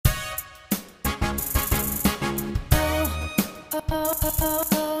Hello.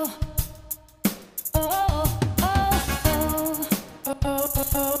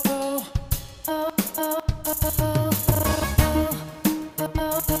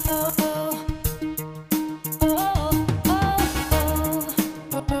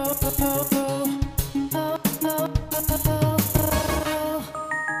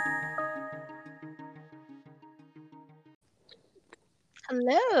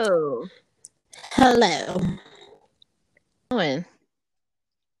 Hello. Doing?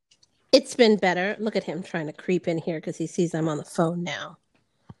 It's been better. Look at him trying to creep in here because he sees I'm on the phone now.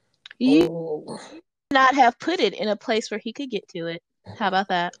 You Oh. not have put it in a place where he could get to it. How about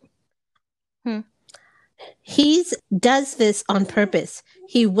that? He does this on purpose.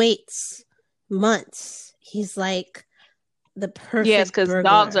 He waits months. He's like the perfect Yes, because burglar.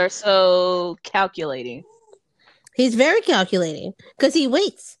 dogs are so calculating. He's very calculating because he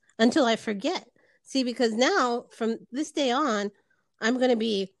waits until I forget. See, because now from this day on, I'm going to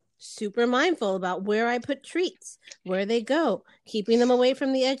be super mindful about where I put treats, where they go, keeping them away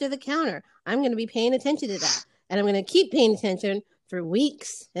from the edge of the counter. I'm going to be paying attention to that. And I'm going to keep paying attention for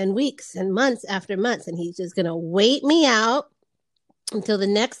weeks and weeks and months after months. And he's just going to wait me out until the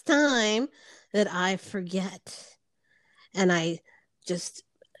next time that I forget. And I just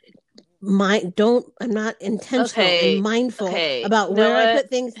I'm not intentional and mindful about where I put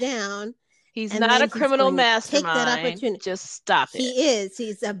things down. He's not a criminal mastermind. Take that opportunity. Just stop it. He is.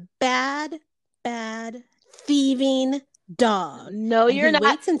 He's a bad thieving dog. No, and you're he not.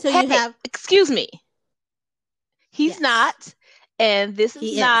 Waits until you have. Excuse me. He's not, and this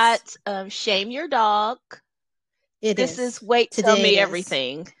is not shame your dog. This is wait, tell me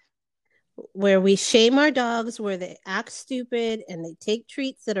everything. Where we shame our dogs, where they act stupid and they take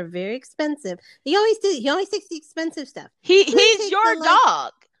treats that are very expensive. He always takes the expensive stuff. He's your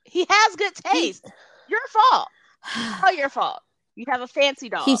dog. He has good taste. Your fault. All your fault. You have a fancy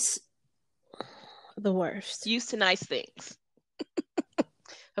dog. He's the worst. Used to nice things.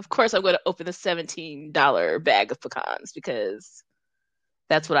 Of course, I'm going to open the $17 bag of pecans because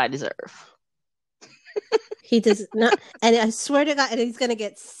that's what I deserve. He does not, and I swear to God, and he's gonna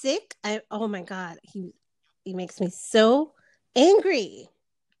get sick. Oh my God, he makes me so angry.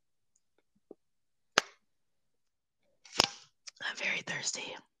 I'm very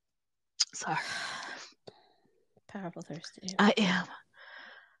thirsty. Sorry. Powerful thirsty. I am.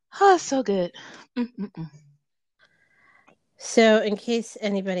 Oh, so good. Mm-mm-mm. So, in case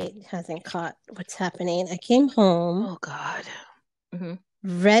anybody hasn't caught what's happening, I came home. Oh God. Mm-hmm.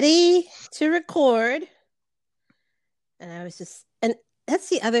 Ready to record. And I was just, and that's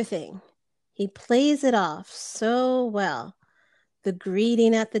the other thing. He plays it off so well. The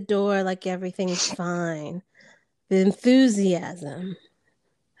greeting at the door, like everything's fine. The enthusiasm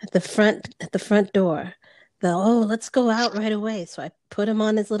at the front door. Let's go out right away. So I put him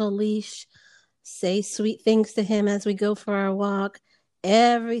on his little leash, say sweet things to him as we go for our walk.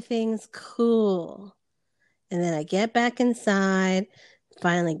 Everything's cool. And then I get back inside,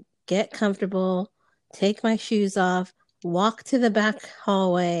 finally get comfortable, take my shoes off, walk to the back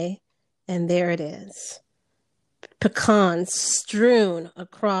hallway, and there it is. Pecans strewn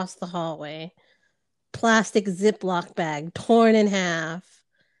across the hallway. Plastic Ziploc bag torn in half.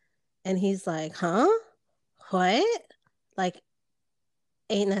 And he's like, huh? What? Like,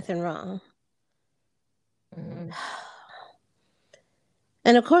 ain't nothing wrong. Mm.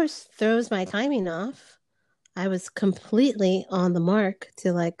 And of course, throws my timing off. I was completely on the mark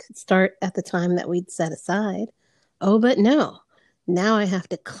to start at the time that we'd set aside. Oh, but no. Now I have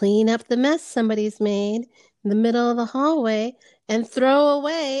to clean up the mess somebody's made in the middle of the hallway and throw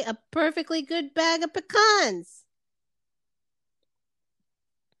away a perfectly good bag of pecans,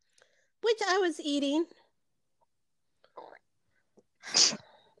 which I was eating.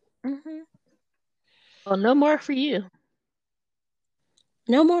 Mm-hmm. Well, no more for you.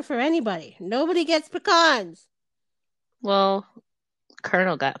 No more for anybody. Nobody gets pecans. Well,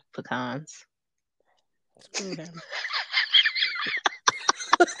 Colonel got pecans. Screw him.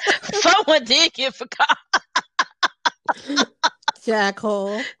 Someone did get pecans.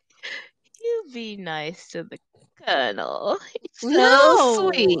 Jackhole. You be nice to the Colonel. He's so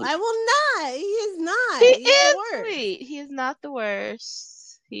sweet. I will not. He is not. He's is sweet. He is not the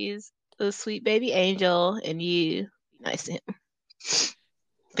worst. He's a sweet baby angel, and you be nice to him.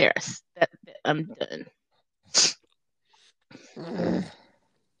 There, I'm done.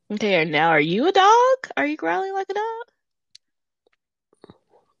 Okay, now are you a dog? Are you growling like a dog?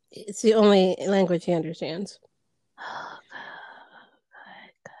 It's the only language he understands. Oh,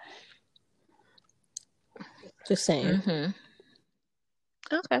 God. Just saying. Mm-hmm.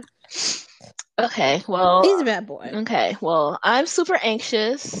 Okay. Okay, well, He's a bad boy. I'm super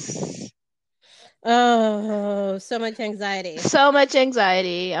anxious. Oh, so much anxiety. So much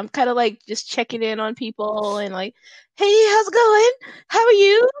anxiety. I'm kind of like just checking in on people and like, hey, how's it going? How are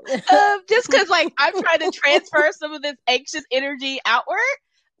you? Just because like I'm trying to transfer some of this anxious energy outward.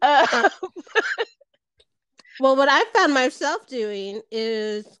 Uh, Well, what I found myself doing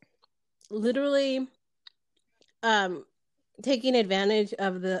is literally um taking advantage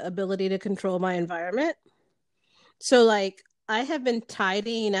of the ability to control my environment. So like I have been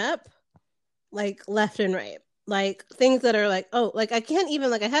tidying up like left and right. Like things that are like, oh, like I can't even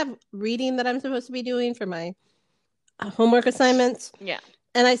like I have reading that I'm supposed to be doing for my homework assignments. yeah.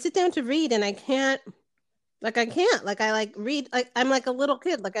 And I sit down to read and I can't. Like I like read like I'm like a little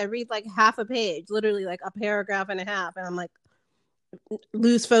kid. Like I read like half a page, literally like a paragraph and a half, and I'm like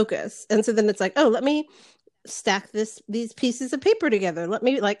lose focus. And so then it's like, oh, let me stack these pieces of paper together. Let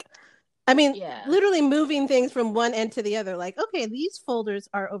me like I mean, Yeah. literally moving things from one end to the other. Like, okay, these folders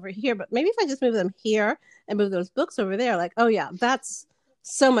are over here, but maybe if I just move them here and move those books over there, like, oh yeah, that's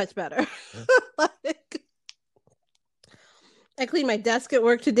so much better. Like, I cleaned my desk at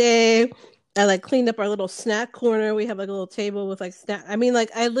work today. I like cleaned up our little snack corner. We have like a little table with like snack. I mean, like,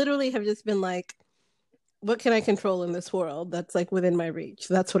 I literally have just been like, what can I control in this world that's like within my reach?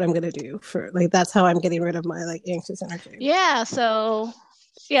 That's what I'm gonna do for like that's how I'm getting rid of my like anxious energy. Yeah. So,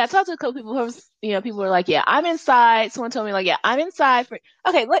 yeah, I talked to a couple people who was, people were like, yeah, I'm inside. Someone told me like, yeah, I'm inside for,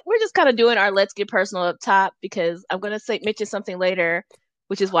 okay, we're just kind of doing our let's get personal up top because I'm going to mention something later,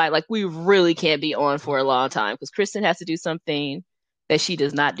 which is why like we really can't be on for a long time because Kristen has to do something that she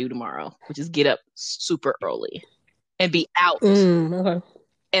does not do tomorrow, which is get up super early and be out Okay.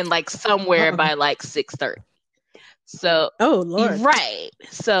 and like somewhere Uh-oh. by like 6:30. So, Oh Lord. right.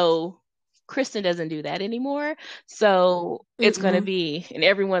 So Kristen doesn't do that anymore. So it's going to Mm-mm. be, and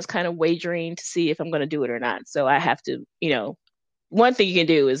everyone's kind of wagering to see if I'm going to do it or not. So I have to, one thing you can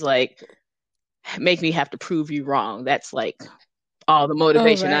do is like make me have to prove you wrong. That's like all the Oh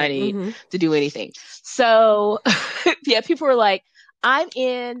motivation I right. need Mm-hmm. to do anything. So yeah, people were like, I'm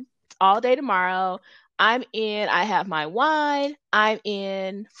in all day tomorrow. I'm in. I have my wine. I'm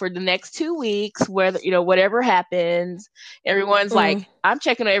in for the next 2 weeks, whether, whatever happens. Everyone's like, I'm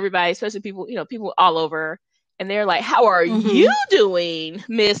checking on everybody, especially people, people all over. And they're like, how are you Mm-hmm. doing,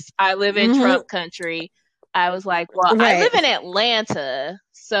 Miss I live in Mm-hmm. Trump country? I was like, well, I Right. live in Atlanta.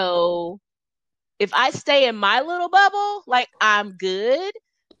 So if I stay in my little bubble, like I'm good.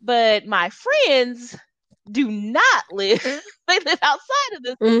 But my friends do not live, they live outside of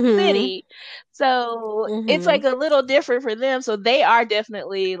this Mm-hmm. city. So it's Mm-hmm. like a little different for them. So they are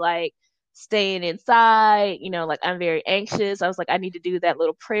definitely like staying inside, like I'm very anxious. I was like, I need to do that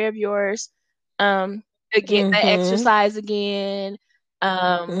little prayer of yours to get the Mm-hmm. exercise again.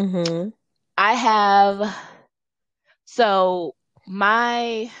 Um Mm-hmm. I have so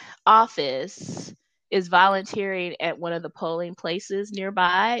my office is volunteering at one of the polling places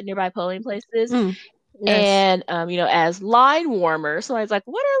nearby polling places. Mm. Nice. And, as line warmers, so I was like,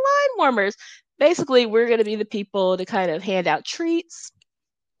 what are line warmers? Basically, we're going to be the people to kind of hand out treats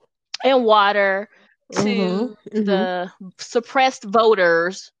and water Mm-hmm. to Mm-hmm. the suppressed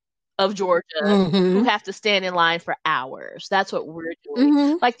voters of Georgia who Mm-hmm. have to stand in line for hours. That's what we're doing.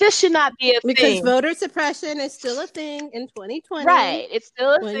 Mm-hmm. Like, this should not be a Because thing. voter suppression is still a thing in 2020. Right. It's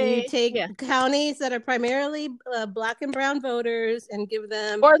still a When you thing. take Yeah. counties that are primarily black and brown voters and give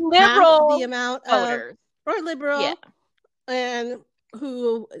them Or half the liberal amount of, voters. or Yeah. liberal, and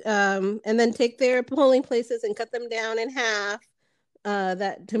and then take their polling places and cut them down in half,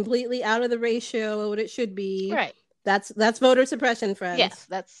 that completely out of the ratio of what it should be. Right. That's voter suppression, Yes, friends.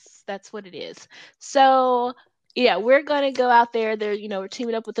 that's what it is. So yeah, we're gonna go out there. There, we're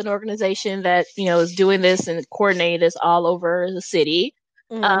teaming up with an organization that is doing this and coordinating this all over the city.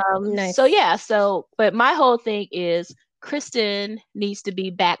 So Nice. yeah, but my whole thing is Kristen needs to be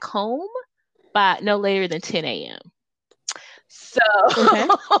back home by no later than 10 a.m. So Okay.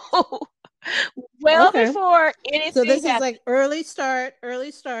 well Okay. before So anything this is happens. like early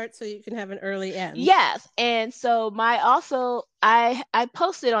start, so you can have an early end. Yes, and so I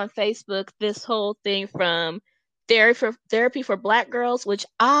posted on Facebook this whole thing from therapy for Black girls, which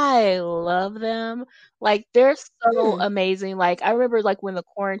I love them. Like they're so Hmm. amazing. Like I remember like when the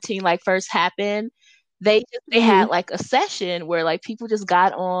quarantine like first happened, they Mm-hmm. had like a session where like people just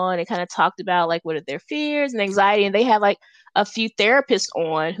got on and kind of talked about like what are their fears and anxiety, and they had like a few therapists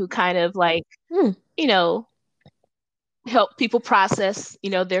on who kind of like Mm-hmm. you know help people process,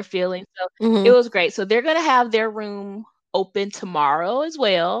 their feelings. So it Mm-hmm. was great. So they're gonna have their room open tomorrow as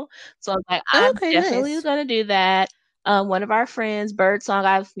well. So I was like, I'm Okay, definitely nice. gonna do that. one of our friends, Birdsong,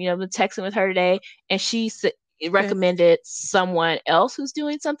 I've been texting with her today, and Okay. recommended someone else who's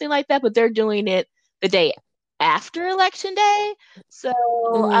doing something like that, but they're doing it the day after election day. So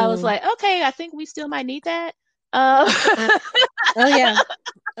I was Mm. like, okay, I think we still might need that. Um, Uh, oh yeah.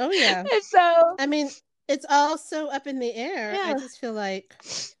 Oh yeah. and so I mean, it's all so up in the air. I yeah, just feel like,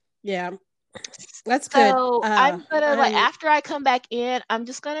 yeah, that's good. so I'm gonna like I'm after I come back in, I'm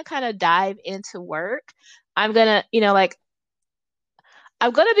just gonna kind of dive into work. I'm gonna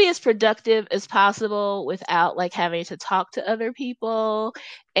I'm going to be as productive as possible without like having to talk to other people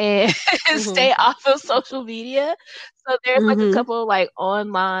and hmm stay off of social media. So there's like a hmm couple like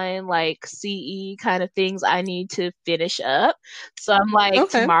online like CE kind of things I need to finish up. So I'm like Okay.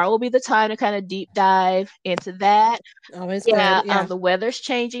 tomorrow will be the time to kind of deep dive into that. Always Yeah, good. Yeah. the weather's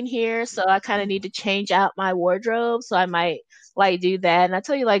changing here, so I kind of need to change out my wardrobe. So I might like do that. And I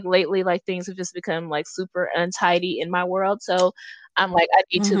tell you, like lately, like things have just become like super untidy in my world. So I'm like, I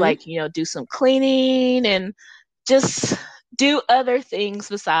need to hmm like, do some cleaning and just do other things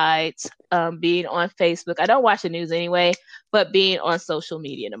besides being on Facebook. I don't watch the news anyway, but being on social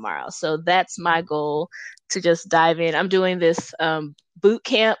media tomorrow. So that's my goal to just dive in. I'm doing this boot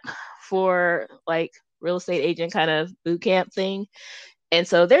camp for like real estate agent kind of boot camp thing. And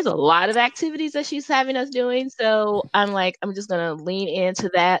so there's a lot of activities that she's having us doing. So I'm like, I'm just going to lean into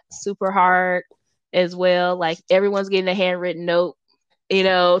that super hard as well. Like everyone's getting a handwritten note,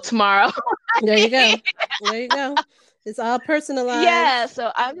 tomorrow. There you go. There you go. It's all Yeah. personalized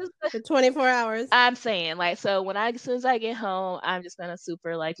So for 24 hours. I'm saying like, so as soon as I get home, I'm just going to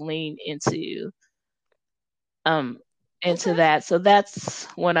super like lean um, into Okay. that. So that's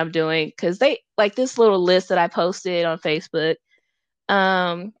what I'm doing. Cause they like this little list that I posted on Facebook.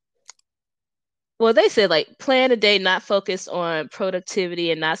 Um, Well, they said like plan a day not focused on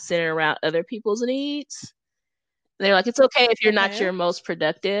productivity and not centered around other people's needs. They're like, it's okay if you're not Okay. your most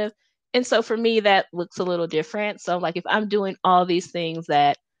productive. And so for me, that looks a little different. So like if I'm doing all these things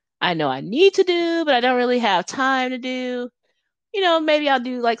that I know I need to do, but I don't really have time to do, maybe I'll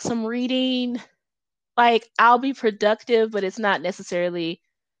do like some reading. Like I'll be productive, but it's not necessarily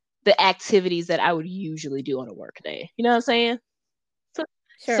the activities that I would usually do on a work day. You know what I'm saying? So,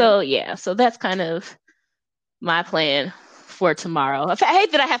 Sure. so yeah, so that's kind of my plan for tomorrow. I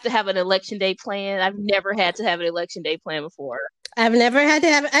hate that I have to have an election day plan. I've never had to have an election day plan before. I've never had to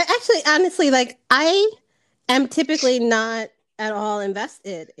have. Actually, honestly, like I am typically not at all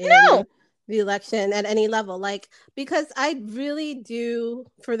invested No. in the election at any level. Like, because I really do,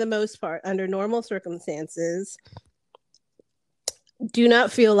 for the most part, under normal circumstances, do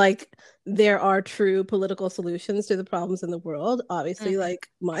not feel like there are true political solutions to the problems in the world. Obviously, Mm-hmm. like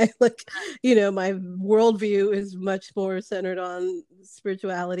my my worldview is much more centered on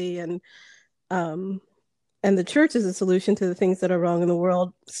spirituality um and the church is a solution to the things that are wrong in the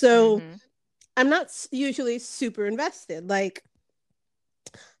world. So Mm-hmm. I'm not usually super invested. Like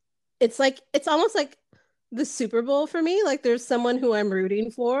it's almost like the Super Bowl for me. Like there's someone who I'm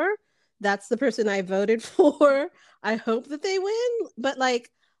rooting for. That's the person I voted for. I hope that they win, but like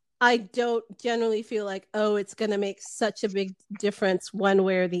I don't generally feel like, oh, it's going to make such a big difference one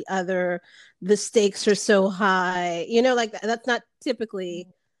way or the other. The stakes are so high. Like that's not typically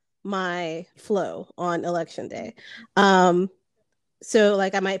my flow on election day. Um so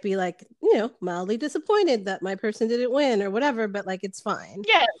like I might be like, mildly disappointed that my person didn't win or whatever, but like it's fine.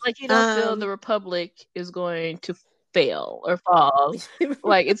 Yeah, like you don't feel the Um republic is going to fail or fall.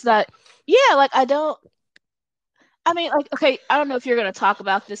 Like it's not. Yeah, like I don't. I mean, like okay, I don't know if you're gonna talk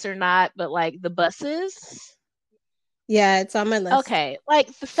about this or not, but like the buses. yeah, it's on my list. Okay, like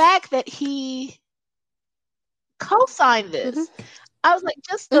the fact that he co-signed hmm this, I was like,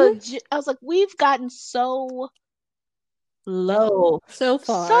 hmm I was like, we've gotten so low So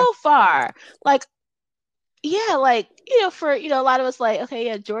far. so far. Like, yeah, like, for, a lot of us, like, okay,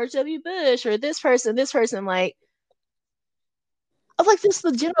 yeah, George W. Bush or this person, like, I was like, this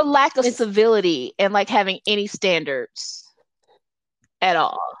the general lack of It's civility and like having any standards at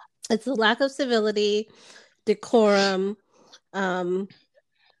all. it's a lack of civility, decorum, um,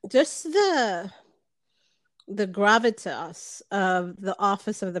 just the gravitas of the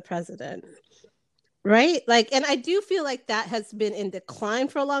office of the president. Right? Like, and I do feel like that has been in decline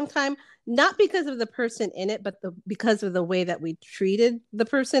for a long time, not because of the person in it, but because of the way that we treated the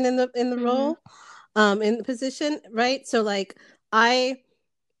person in the Mm-hmm. role, in the position, right? So like I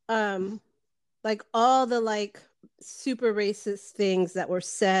um like all the like super racist things that were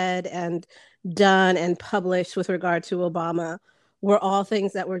said and done and published with regard to Obama were all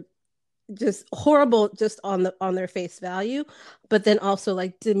things that were just horrible just on their face value, but then also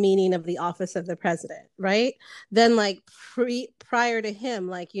like demeaning of the office of the president, right? Then like prior to him,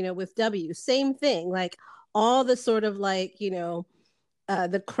 like, you know, with W, same thing, like all the sort of like, you know,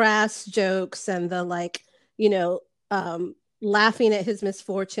 the crass jokes and the like, you know, laughing at his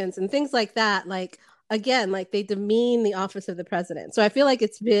misfortunes and things like that. Like, again, like they demean the office of the president. So I feel like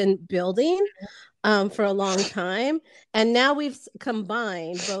it's been building for a long time. And now we've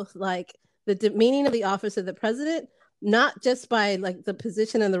combined both like the demeaning of the office of the president, not just by like the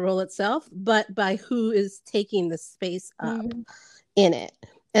position and the role itself, but by who is taking the space up in it.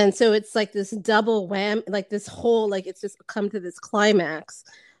 And so it's like this double wham, like this whole, like it's just come to this climax.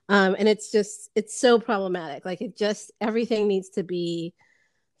 And it's so problematic. Like it just, everything needs to be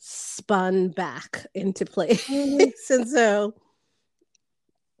spun back into place. And so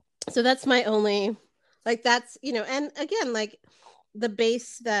that's my only, like, that's, you know, and again, like the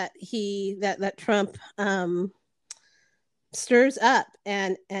base that Trump stirs up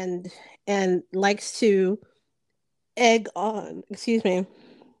and likes to egg on, excuse me.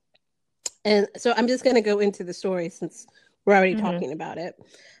 And so I'm just going to go into the story since we're already talking about it.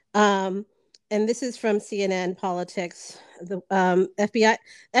 And this is from CNN Politics. The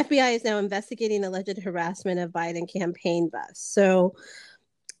FBI is now investigating alleged harassment of Biden campaign bus. So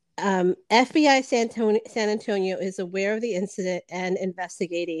FBI San Antonio is aware of the incident and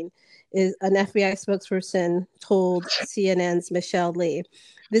investigating, is an FBI spokesperson told CNN's Michelle Lee.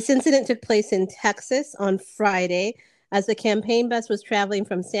 This incident took place in Texas on Friday as the campaign bus was traveling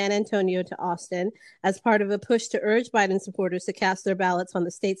from San Antonio to Austin as part of a push to urge Biden supporters to cast their ballots on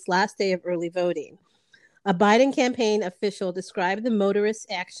the state's last day of early voting. A Biden campaign official described the motorist's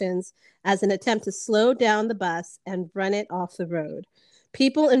actions as an attempt to slow down the bus and run it off the road.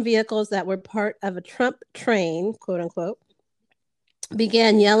 People in vehicles that were part of a Trump train, quote unquote,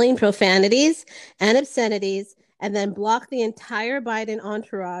 began yelling profanities and obscenities and then blocked the entire Biden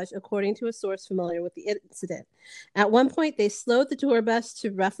entourage, according to a source familiar with the incident. At one point, they slowed the tour bus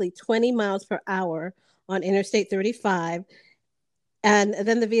to roughly 20 miles per hour on Interstate 35, and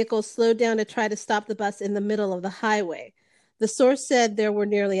then the vehicle slowed down to try to stop the bus in the middle of the highway. The source said there were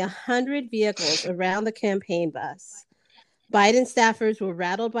nearly 100 vehicles around the campaign bus. Biden staffers were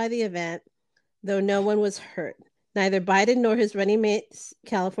rattled by the event, though no one was hurt. Neither Biden nor his running mate,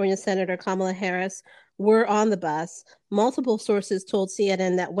 California Senator Kamala Harris, were on the bus. Multiple sources told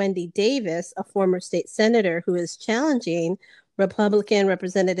CNN that Wendy Davis, a former state senator who is challenging Republican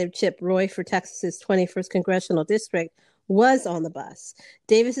Representative Chip Roy for Texas's 21st congressional district, was on the bus.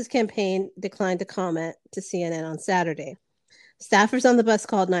 Davis's campaign declined to comment to CNN on Saturday. Staffers on the bus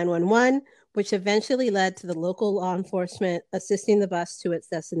called 911, which eventually led to the local law enforcement assisting the bus to its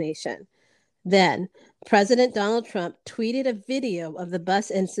destination. Then, President Donald Trump tweeted a video of the bus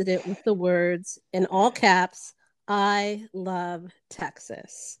incident with the words, in all caps, "I love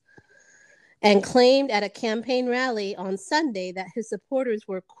Texas," and claimed at a campaign rally on Sunday that his supporters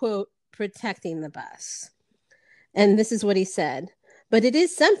were, quote, protecting the bus. And this is what he said. "But it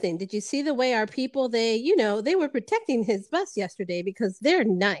is something. Did you see the way our people, they were protecting his bus yesterday because they're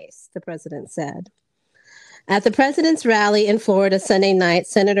nice," the president said. At the president's rally in Florida Sunday night,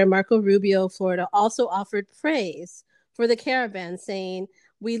 Senator Marco Rubio of Florida also offered praise for the caravan, saying,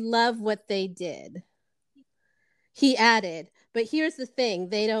 "We love what they did." He added, "But here's the thing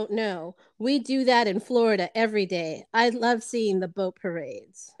they don't know. We do that in Florida every day. I love seeing the boat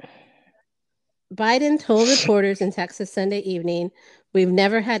parades." Biden told reporters in Texas Sunday evening, "We've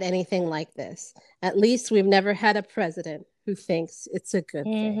never had anything like this. At least we've never had a president who thinks it's a good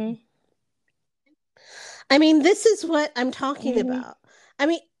thing." I mean, this is what I'm talking about. I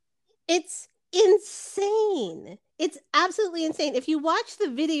mean, it's insane. It's absolutely insane. If you watch the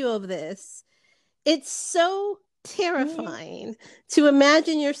video of this, it's so terrifying to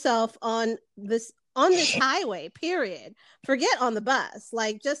imagine yourself on this highway, period. Forget on the bus,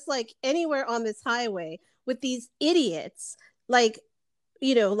 like just like anywhere on this highway with these idiots, like,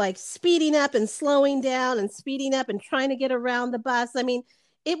 you know, like speeding up and slowing down and speeding up and trying to get around the bus. I mean,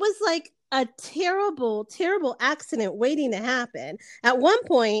 it was like a terrible, terrible accident waiting to happen. At one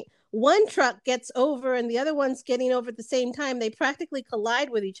point, one truck gets over and the other one's getting over at the same time. They practically collide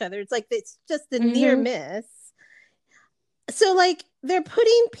with each other. It's like it's just a near miss. So, like, they're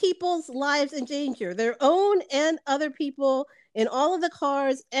putting people's lives in danger, their own and other people in all of the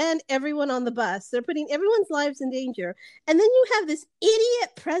cars and everyone on the bus. They're putting everyone's lives in danger. And then you have this idiot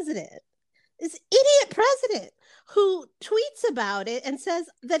president who tweets about it and says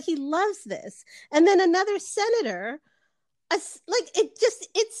that he loves this. And then another senator, like,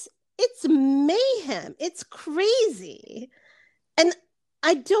 it's mayhem. It's crazy. And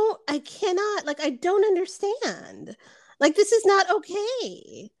I cannot, like, I don't understand. Like, this is not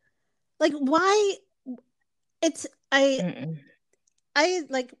okay. Like, why? It's, Mm-mm. I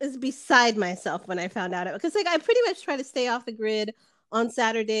like was beside myself when I found out, because like I pretty much try to stay off the grid on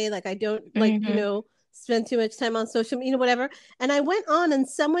Saturday. Like, I don't, like, Mm-hmm. spend too much time on social media, whatever. And I went on and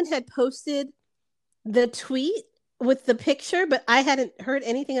someone had posted the tweet with the picture, but I hadn't heard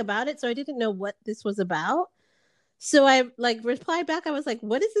anything about it, so I didn't know what this was about. So I like replied back. I was like,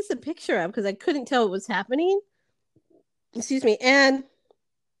 "What is this a picture of?" Because I couldn't tell what was happening. Excuse me. And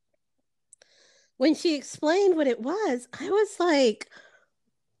when she explained what it was, I was like,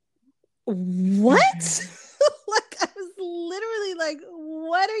 "What?" Mm-hmm. Like, I was literally like,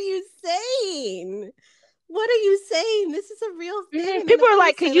 "What are you saying? What are you saying? This is a real thing." And then People of are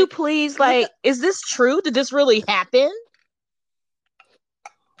like, course could I you like please, look like, up, is this true? Did this really happen?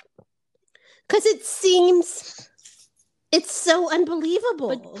 because it's so But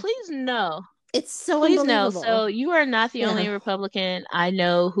unbelievable. please no. It's so Please no. unbelievable. So you are not the Yeah. only Republican I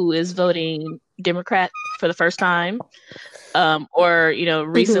know who is voting Democrat for the first time, or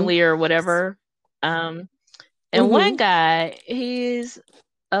Mm-hmm. recently or whatever. Um, and Mm-hmm. one guy, he's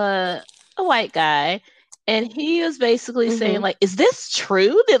a white guy, and he was basically saying Mm-hmm. like, "Is this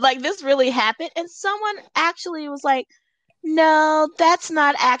true? Did like this really happen?" And someone actually was like, "No, that's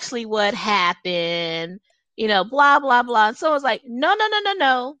not actually what happened." Blah blah blah. And someone's like, "No, no, no, no,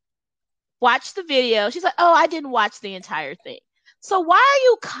 no. Watch the video." She's like, "Oh, I didn't watch the entire thing." So why are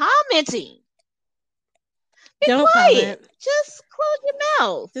you commenting? Be Don't quiet. comment. Just close your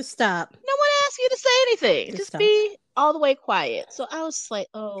mouth. Just stop. No one asked you to say anything. Just Just stop. be all the way quiet. So I was like,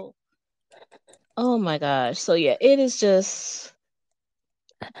 oh my gosh. So yeah, it is just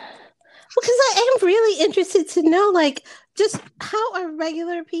Because I am really interested to know, like, just how are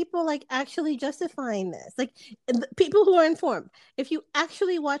regular people like actually justifying this? Like, people who are informed. If you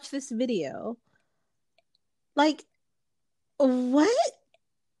actually watch this video, like, what?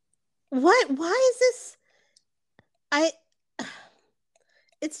 What? Why is this? I.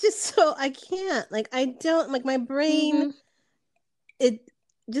 It's just so I can't. Like, I don't like my brain. mm-hmm, It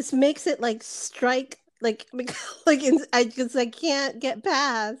just makes it like strike like like I just I can't get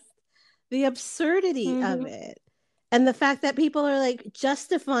past the absurdity of mm-hmm. it, and the fact that people are like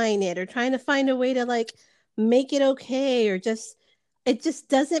justifying it or trying to find a way to like make it okay, or just it just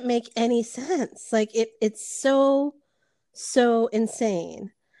doesn't make any sense. Like, it's so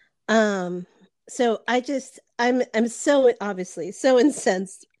insane. um so I'm so obviously so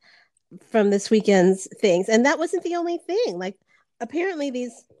incensed from this weekend's things, and that wasn't the only thing. Like, apparently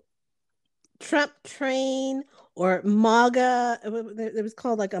these Trump train or MAGA, it was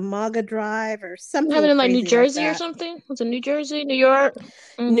called like a MAGA drive or something Having in like New crazy like Jersey or that. something? Was it New Jersey, New York?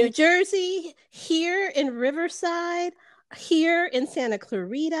 New Mm-hmm. Jersey, here in Riverside, here in Santa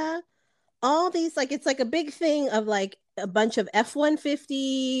Clarita, all these, like, it's like a big thing of like a bunch of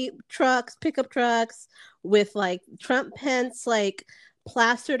F-150 trucks, pickup trucks with like Trump Pence like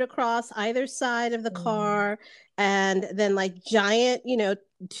plastered across either side of the car, and then like giant,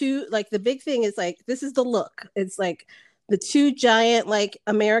 two, like the big thing is like, this is the look. It's like the two giant like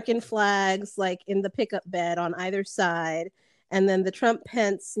American flags like in the pickup bed on either side, and then the Trump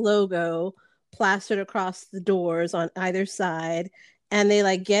Pence logo plastered across the doors on either side. And they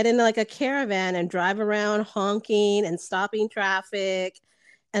like get into like a caravan and drive around honking and stopping traffic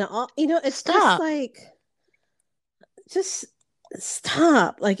and all. It's just Stop. like, just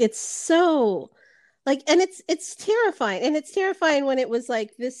stop. Like, it's so like, and it's terrifying. And it's terrifying when it was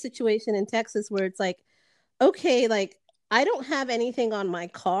like this situation in Texas where it's like, okay, like, I don't have anything on my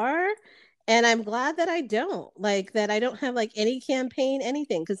car, and I'm glad that I don't, like, that I don't have like any campaign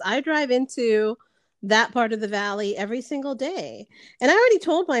anything, because I drive into that part of the valley every single day. And I already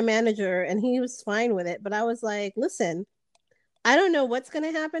told my manager and he was fine with it, but I was like, listen, I don't know what's going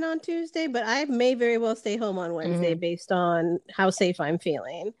to happen on Tuesday, but I may very well stay home on Wednesday Mm-hmm. based on how safe I'm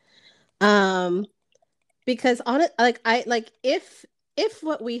feeling. Um because on it, like, I like, if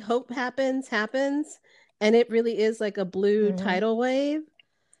what we hope happens, and it really is like a blue Mm-hmm. tidal wave,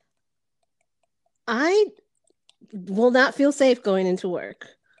 I will not feel safe going into work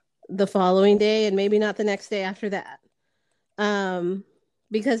the following day, and maybe not the next day after that. um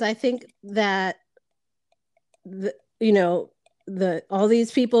because I think that the you know the all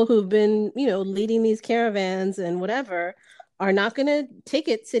these people who've been leading these caravans and whatever are not going to take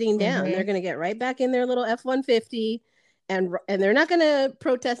it sitting down. They're Mm-hmm. going to get right back in their little F-150, and they're not going to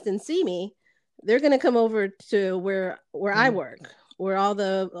protest and see me. They're going to come over to where I work, where all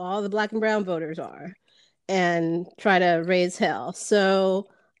the black and brown voters are, and try to raise hell. So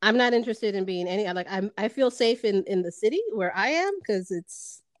I'm not interested in being any like I feel safe in the city where I am because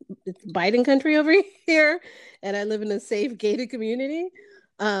it's Biden country over here and I live in a safe gated community.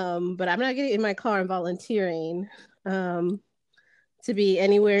 But I'm not getting in my car and volunteering to be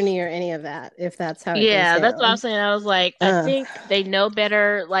anywhere near any of that if that's how it goes Yeah, that's what I'm down. saying. I was like, I Uh, think they know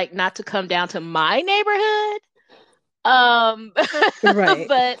better, like not to come down to my neighborhood. Um, right.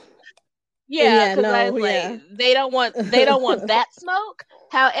 but yeah, Yeah, because I was no, like, yeah. they don't want that smoke.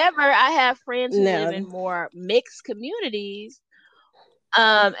 However, I have friends who live in No. more mixed communities,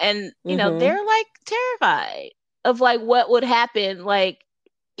 and Mm-hmm. they're like terrified of like what would happen, like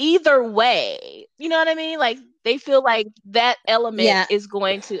either way. You know what I mean? Like they feel like that element Yeah, is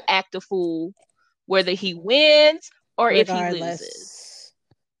going to act a fool whether he wins or if he loses. regardless.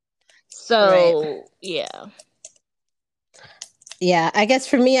 Right. So yeah, Yeah, I guess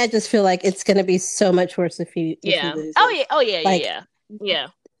for me, I just feel like it's gonna be so much worse if he yeah. Oh loses. yeah, oh yeah, Like, yeah, yeah,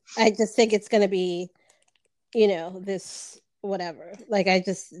 I just think it's gonna be, this whatever. Like, I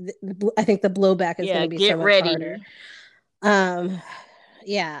think the blowback is yeah. gonna be so Get much harder. ready. Um,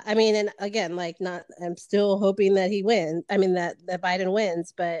 yeah, I mean, and again, like, not. I'm still hoping that he wins. I mean that Biden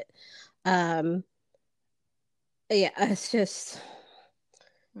wins, but um, yeah,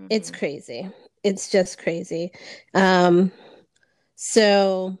 it's Hmm. crazy. It's just crazy. Um,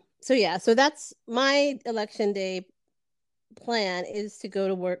 so yeah, so that's my election day plan is to go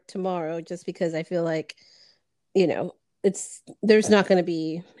to work tomorrow just because I feel like, you know, there's not going to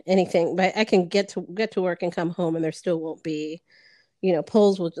be anything, but I can get to work and come home and there still won't be,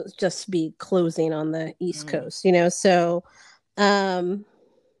 polls will just be closing on the East Mm. Coast, so um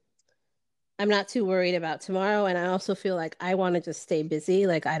I'm not too worried about tomorrow and I also feel like I want to just stay busy,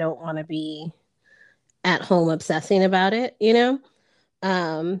 like I don't want to be at home obsessing about it.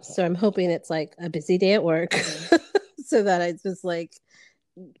 So I'm hoping it's like a busy day at work so that I just like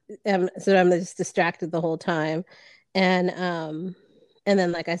so I'm just distracted the whole time. And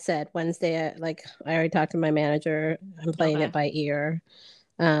then like I said, Wednesday I already talked to my manager. I'm playing it Okay. by ear.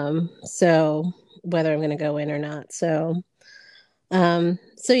 So whether I'm going to go in or not. So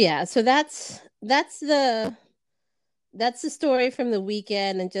yeah, so that's the story from the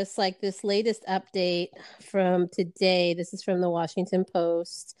weekend. And just like this latest update from today, this is from the Washington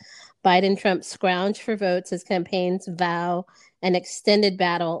Post. Biden Trump scrounge for votes as campaigns vow an extended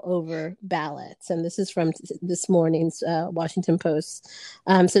battle over ballots. And this is from this morning's Washington Post.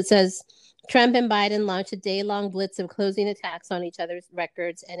 So it says Trump and Biden launched a day long blitz of closing attacks on each other's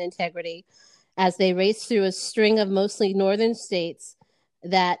records and integrity as they raced through a string of mostly northern states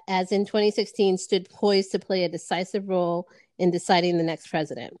that, as in 2016, stood poised to play a decisive role in deciding the next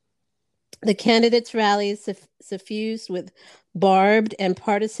president. The candidates' rallies suffused with barbed and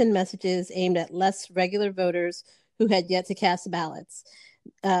partisan messages aimed at less regular voters who had yet to cast ballots.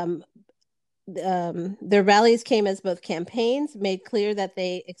 Um, their rallies came as both campaigns made clear that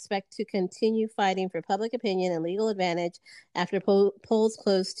they expect to continue fighting for public opinion and legal advantage after polls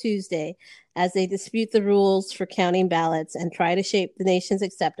closed Tuesday, as they dispute the rules for counting ballots and try to shape the nation's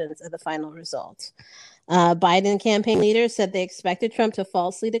acceptance of the final result. Biden campaign leaders said they expected Trump to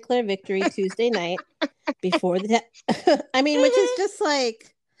falsely declare victory Tuesday night before I mean, which is just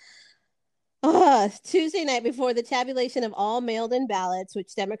like Tuesday night before the tabulation of all mailed in ballots,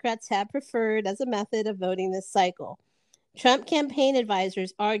 which Democrats have preferred as a method of voting this cycle. Trump campaign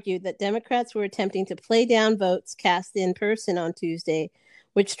advisors argued that Democrats were attempting to play down votes cast in person on Tuesday,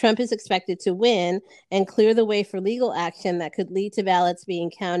 which Trump is expected to win, and clear the way for legal action that could lead to ballots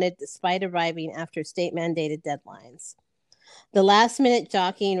being counted despite arriving after state mandated deadlines. The last minute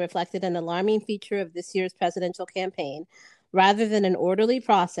jockeying reflected an alarming feature of this year's presidential campaign. Rather than an orderly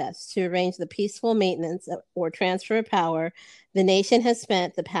process to arrange the peaceful maintenance or transfer of power, the nation has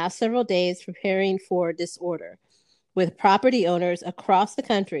spent the past several days preparing for disorder, with property owners across the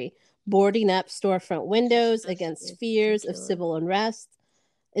country boarding up storefront windows That's against fears of ridiculous. civil unrest.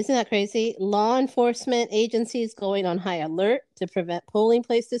 Isn't that crazy? Law enforcement agencies going on high alert to prevent polling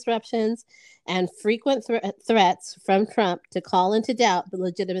place disruptions and frequent threats from Trump to call into doubt the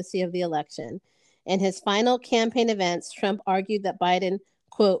legitimacy of the election. In his final campaign events, Trump argued that Biden,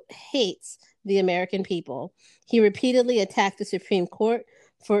 quote, hates the American people. He repeatedly attacked the Supreme Court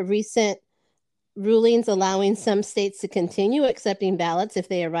for recent rulings allowing some states to continue accepting ballots if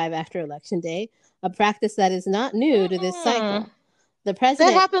they arrive after Election Day, a practice that is not new to this Mm-mm. cycle. The That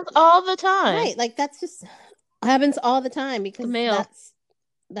president, happens all the time. right, like that's just happens all the time The because mail.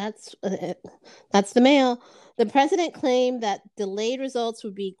 that's the mail. The president claimed that delayed results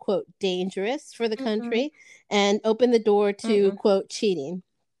would be, quote, dangerous for the Mm-mm. country and open the door to, Mm-mm. quote, cheating.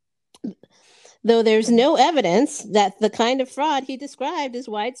 though there's no evidence that the kind of fraud he described is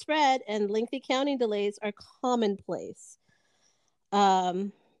widespread and lengthy counting delays are commonplace.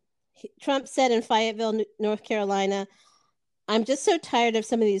 Trump said in Fayetteville, North Carolina, I'm just so tired of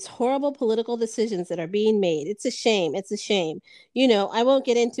some of these horrible political decisions that are being made. It's a shame. It's a shame. I won't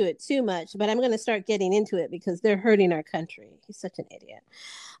get into it too much, but I'm going to start getting into it because they're hurting our country. He's such an idiot.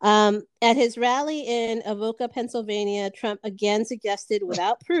 At his rally in Avoca, Pennsylvania, Trump again suggested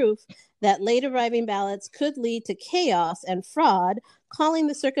without proof that late arriving ballots could lead to chaos and fraud, calling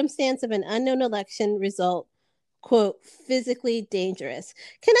the circumstance of an unknown election result, quote, physically dangerous.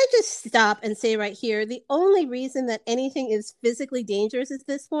 Can I just stop and say right here, the only reason that anything is physically dangerous at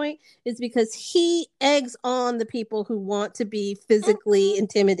this point is because he eggs on the people who want to be physically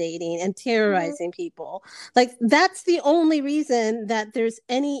intimidating and terrorizing people. Like, that's the only reason that there's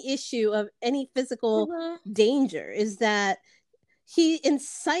any issue of any physical danger, is that he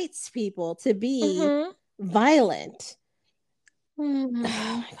incites people to be violent. Oh my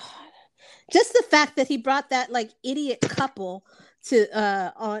God. Just the fact that he brought that like idiot couple to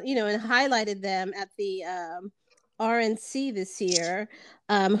on, and highlighted them at the RNC this year,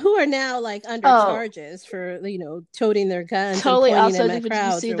 who are now like under charges for toting their guns. Totally. And also, them at did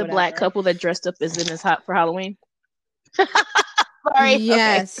crowds you see the whatever. black couple that dressed up as them as hot for Halloween? Sorry.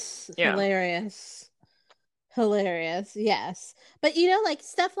 Yes. Okay. Yeah. Hilarious. Yes. But like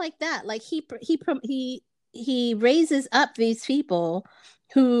stuff like that, like he raises up these people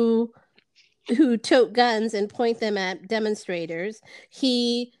who tote guns and point them at demonstrators.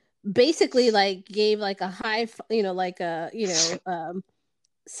 He basically like gave like a high,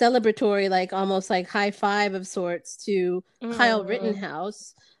 celebratory, like almost like high five of sorts to Kyle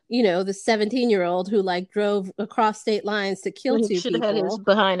Rittenhouse, the 17-year-old who like drove across state lines to kill two people. Should have had his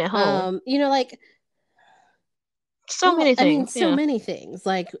behind at home. Like so many things. So many things,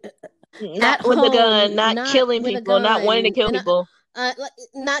 like not with the gun, not killing people, not wanting to kill people.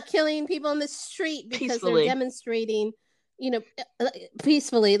 Not killing people in the street because they're demonstrating,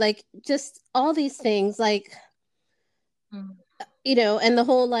 peacefully, like just all these things, like, and the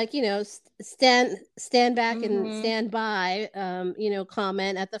whole, like, stand back and stand by,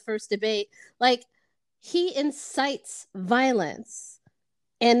 comment at the first debate. Like, he incites violence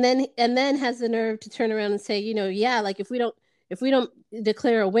and then has the nerve to turn around and say, like, if we don't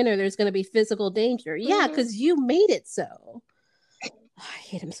declare a winner, there's going to be physical danger. Yeah, because you made it so. I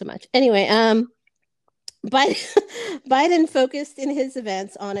hate him so much. Anyway, Biden focused in his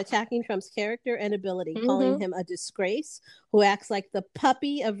events on attacking Trump's character and ability, calling him a disgrace who acts like the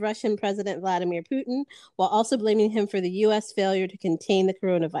puppy of Russian President Vladimir Putin, while also blaming him for the U.S. failure to contain the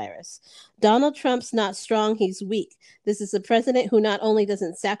coronavirus. Donald Trump's not strong, he's weak. This is a president who not only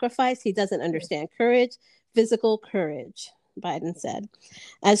doesn't sacrifice, he doesn't understand courage, physical courage, Biden said.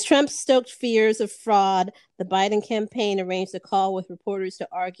 As Trump stoked fears of fraud, the Biden campaign arranged a call with reporters to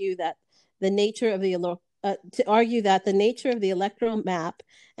argue that the nature of the electoral map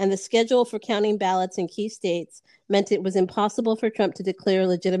and the schedule for counting ballots in key states meant it was impossible for Trump to declare a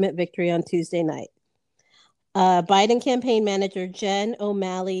legitimate victory on Tuesday night. Biden campaign manager Jen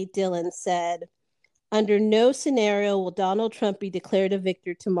O'Malley Dillon said, "Under no scenario will Donald Trump be declared a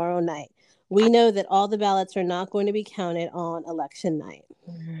victor tomorrow night. We know that all the ballots are not going to be counted on election night."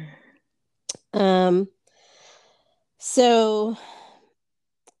 So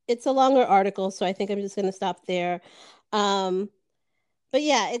it's a longer article, so I think I'm just going to stop there. But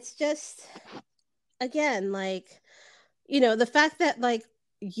yeah, it's just, again, like, the fact that like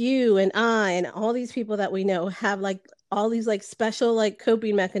you and I and all these people that we know have like all these like special like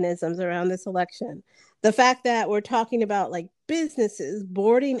coping mechanisms around this election. The fact that we're talking about like businesses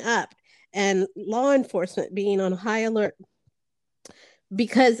boarding up and law enforcement being on high alert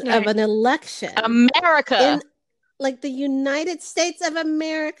because of an election. America. In, like, the United States of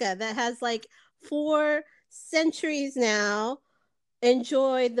America that has like 4 centuries now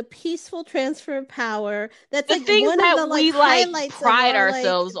enjoyed the peaceful transfer of power. That's the like things one that of the, like, we like pride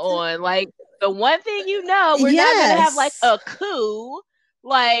ourselves on. Like, the one thing we're not gonna have like a coup.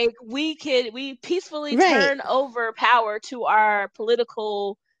 Like, we peacefully turn over power to our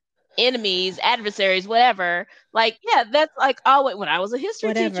political enemies, adversaries, whatever. Like, yeah, that's like always when I was a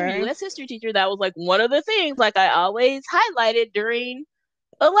history teacher, U.S. history teacher, that was like one of the things like I always highlighted during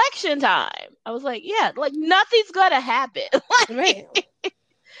election time. I was like, yeah, like nothing's gonna happen. Like,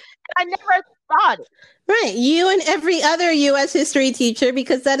 I never thought it. Right. You and every other U.S. history teacher,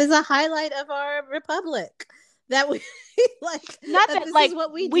 because that is a highlight of our republic. That we like, not that this like is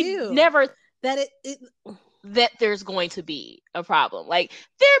what we do. Never that that there's going to be a problem. Like,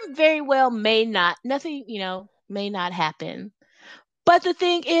 there very well may not, nothing, may not happen. But the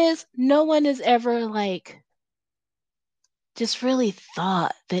thing is, no one has ever like just really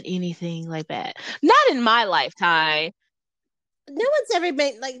thought that anything like that. Not in my lifetime. No one's ever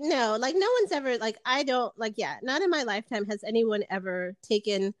been like, no, like no one's ever like, I don't like, yeah, not in my lifetime has anyone ever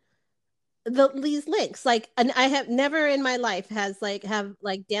taken these links. Like, and I have never in my life has like have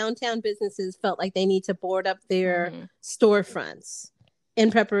like downtown businesses felt like they need to board up their storefronts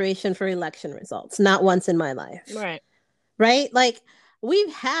in preparation for election results. Not once in my life. Right. Right? Like,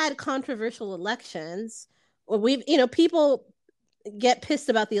 we've had controversial elections. We've, people get pissed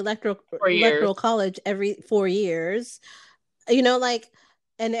about the electoral college every 4 years. Like,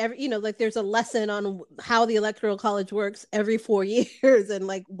 and every, like there's a lesson on how the electoral college works every 4 years, and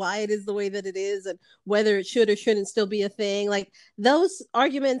like why it is the way that it is, and whether it should or shouldn't still be a thing. Like, those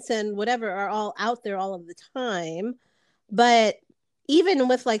arguments and whatever are all out there all of the time. But even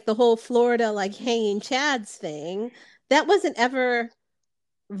with like the whole Florida like hanging chads thing, that wasn't ever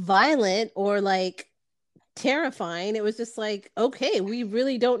violent or like terrifying. It was just like, okay, we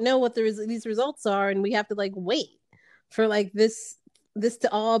really don't know what these results are, and we have to like wait for like this to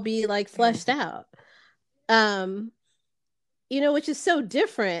all be like fleshed out. Which is so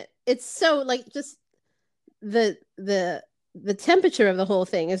different. It's so like, just the temperature of the whole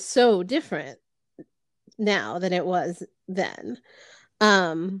thing is so different now than it was then.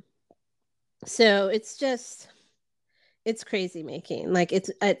 So it's crazy making. Like,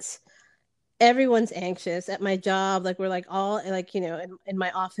 it's everyone's anxious at my job. Like, we're like all like, in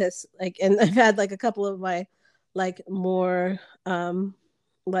my office, like, and I've had like a couple of my like more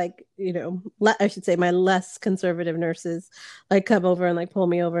like, I should say my less conservative nurses like come over and like pull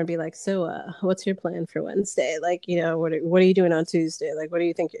me over and be like, so what's your plan for Wednesday? Like, what are you doing on Tuesday? Like, what are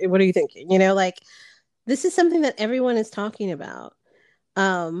you thinking? Like, this is something that everyone is talking about.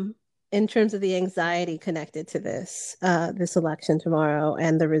 In terms of the anxiety connected to this election tomorrow,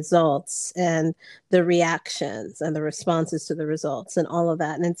 and the results and the reactions and the responses to the results and all of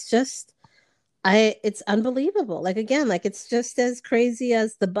that. And it's unbelievable. Like, again, like, it's just as crazy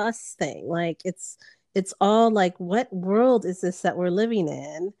as the bus thing. Like, it's all like, what world is this that we're living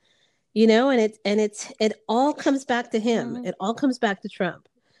in? And it all comes back to him. It all comes back to Trump.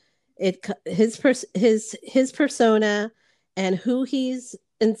 His persona, and who he's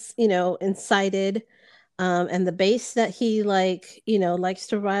incited, and the base that he likes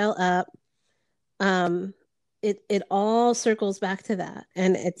to rile up. It all circles back to that,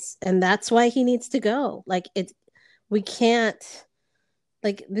 and that's why he needs to go. Like, we can't,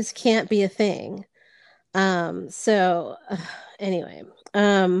 like, this can't be a thing. So anyway,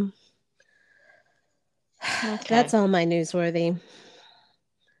 that's all my newsworthy.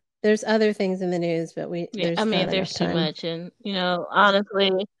 There's other things in the news, but there's too much, and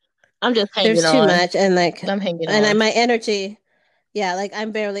honestly, I'm just hanging on. There's too much, and like, I'm hanging on. And my energy, yeah, like,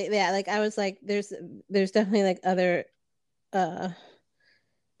 I'm barely, yeah, like, I was like, there's definitely like other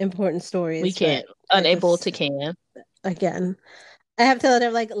important stories. We can't, unable to can. Again, I have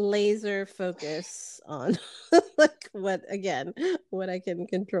to like laser focus on like what I can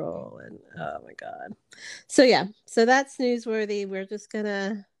control, and oh my god. So yeah, so that's newsworthy. We're just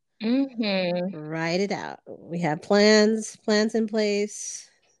gonna ride it out. We have plans in place.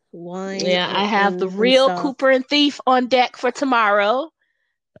 Wine. Yeah, I have the real Cooper and Thief on deck for tomorrow.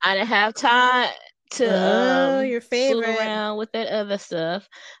 I didn't have time to your favorite, fool around with that other stuff.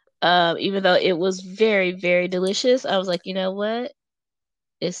 Even though it was very, very delicious, I was like, you know what?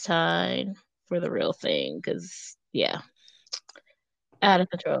 It's time for the real thing, because yeah, out of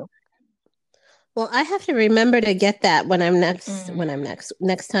control. Well, I have to remember to get that when I'm next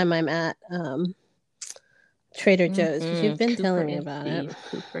time I'm at Trader Joe's, because you've been telling me about it.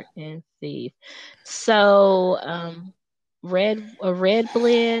 Cooper and Thief. So, a red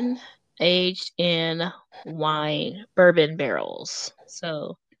blend aged in wine bourbon barrels.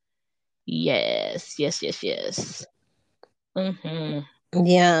 So, yes. Yum.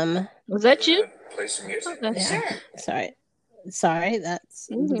 Was that you? Okay. Yeah. Sorry, that's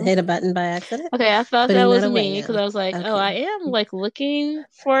hit a button by accident. Okay, I thought that was me, because I was like, oh, I am like looking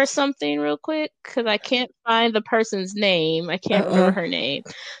for something real quick, because I can't find the person's name. I can't remember her name.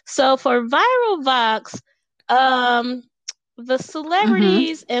 So for Viral Vox, the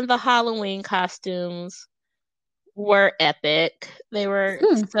celebrities and the Halloween costumes were epic. They were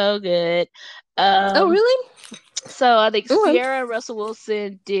so good. Oh, really? So I think Sierra Russell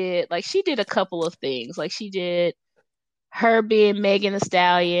Wilson did a couple of things. Like, she did her being Megan Thee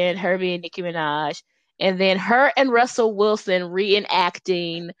Stallion, her being Nicki Minaj, and then her and Russell Wilson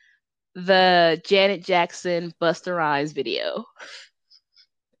reenacting the Janet Jackson Busta Rhymes video.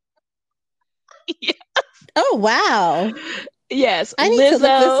 Yes. Oh, wow. Yes, I need to look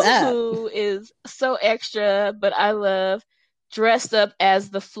this Lizzo, up. who is so extra, but I love, dressed up as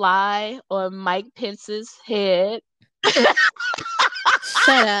the fly on Mike Pence's head.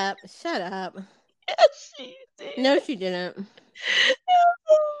 Shut up. Shut up. Yes, she did. No, she didn't. It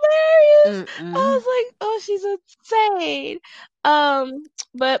was hilarious. I Mm-mm. was like, oh, she's insane.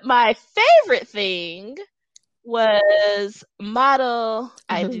 But my favorite thing was model.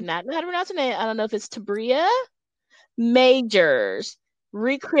 I do Mhm. not know how to pronounce her name. I don't know if it's Tabria Majors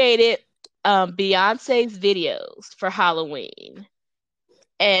recreated Beyonce's videos for Halloween.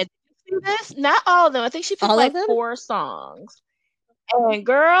 And did you see this? Not all of them. I think she picked All of like them? 4 songs. And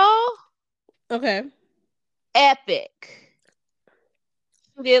girl, Okay. epic.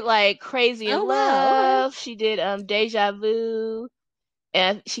 She did like Crazy in Oh wow. Okay. Love. She did Deja Vu.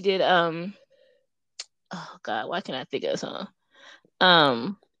 And she did oh God, why can't I think of this song?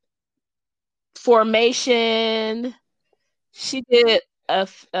 Um Formation. She did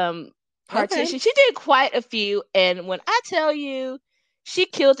Okay. Partition. She did quite a few, and when I tell you, she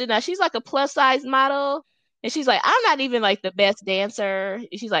killed it. Now she's like a plus size model, and she's like, I'm not even like the best dancer.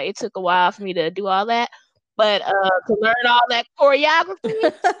 She's like, it took a while for me to do all that, but to learn all that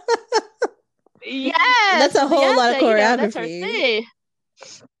choreography, That's yes, a whole lot of Beyonce, that's her choreography. thing.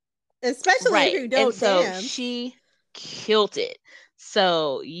 Especially if Right. you And don't so dance. she killed it.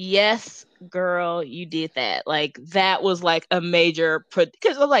 So, yes, girl, you did that. Like that was like a major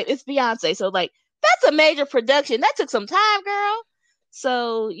because I'm like it's Beyonce. So like that's a major production. That took some time, girl.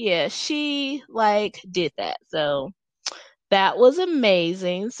 So, yeah, she like did that. So, that was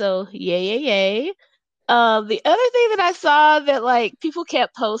amazing. So, yay, yay, yay. The other thing that I saw that like people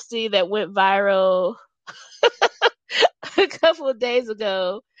kept posting that went viral a couple of days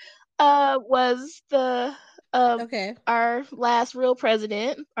ago was the Okay. our last real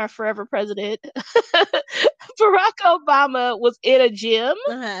president, our forever president, Barack Obama was in a gym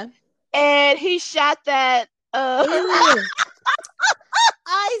Uh-huh. and he shot that Ooh.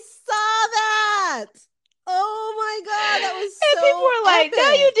 I saw that. Oh my god, that was and people so were like,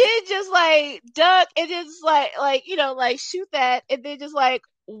 no, you epic. did just like duck and just like like shoot that and then just like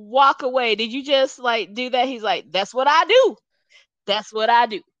walk away. Did you just like do that? He's like, that's what I do. That's what I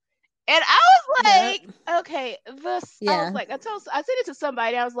do. And I was Yep. like, okay, this. I was Yeah. like, I said it to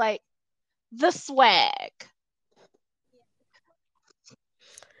somebody. I was like, the swag.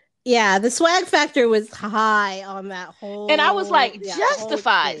 Yeah, the swag factor was high on that And I was whole, like, yeah, the whole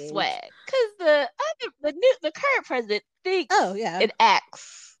justified exchange. swag, because the current president Oh, thinks yeah. it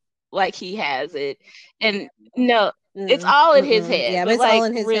acts like he has it, and no, it's Mm, all in his mm-mm. head, Yeah, but but it's all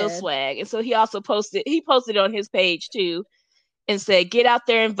like in his real head. swag. And so he posted on his page too, and said, get out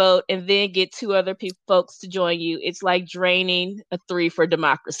there and vote, and then get 2 other folks to join you. It's like draining a 3 for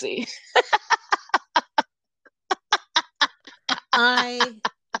democracy. I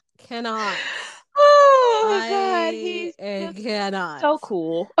cannot. Oh my God, I he's just cannot. so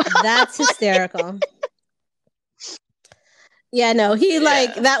cool. That's hysterical. Yeah, no, he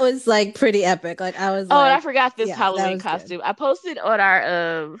like Yeah. that was like pretty epic. Like I was Oh, and I like, forgot this yeah, that Halloween was good. costume. I posted on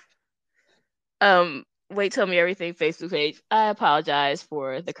our Wait Tell Me Everything Facebook page. I apologize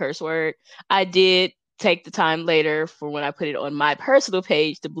for the curse word. I did take the time later for when I put it on my personal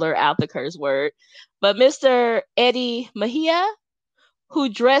page to blur out the curse word. But Mr. Eddie Mejia, who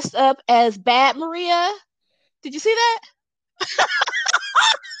dressed up as Bad Maria, did you see that?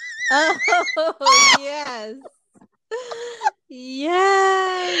 Oh yes.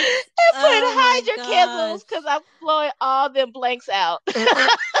 Yes. And put Oh my hide your gosh. candles because I'm blowing all them blanks out.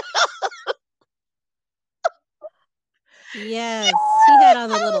 Yes. He had on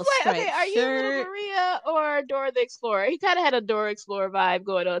the I little was like, okay, striped are you Little shirt. Maria or Dora the Explorer? He kind of had a Dora Explorer vibe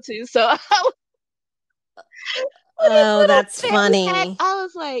going on too. So with his Oh, little that's fanny pack, funny. I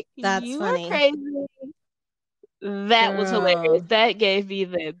was like, That's you are funny. crazy. That was hilarious. Girl. That gave me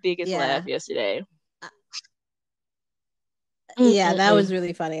the biggest laugh Yeah. yesterday. Uh, Yeah, that Mm-mm-mm. was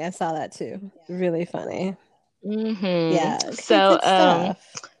really funny. I saw that too. Really funny. Mm-hmm. Yeah, good So, good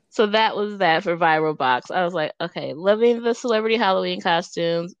stuff. so that was that for Viral Box. I was like, okay, loving the celebrity Halloween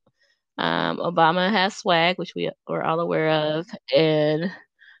costumes. Obama has swag, which we were all aware of, and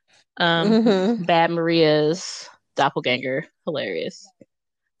Hmm. Bad Maria's doppelganger, hilarious.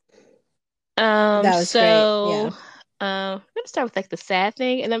 That was great. So Yeah. I'm gonna start with like the sad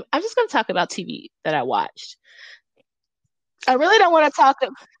thing, and then I'm just gonna talk about TV that I watched. I really don't want to talk.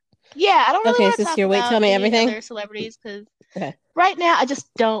 Yeah, I don't really Okay, want to sis, talk your wait, about tell me any everything. other celebrities because Okay. right now I just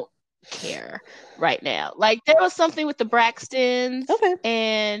don't care. Right now, like there was something with the Braxtons, Okay.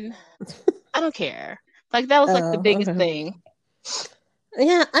 and I don't care. Like that was like the Oh, biggest okay. thing.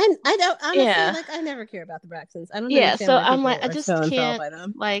 Yeah, I don't honestly Yeah. like. I never care about the Braxtons. I don't Yeah, understand so why I'm like, people I are just so enthralled can't by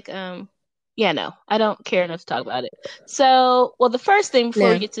them. like yeah, no, I don't care enough to talk about it. So, well, the first thing before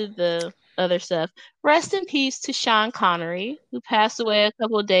we Yeah. get to the other stuff, rest in peace to Sean Connery, who passed away a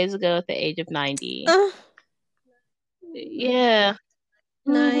couple of days ago at the age of 90. Oh, Yeah.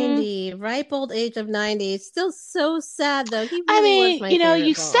 hmm 90, ripe old age of 90. Still so sad though. He I really was mean, my you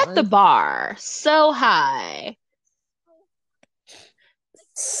favorite set the Bond. bar so high.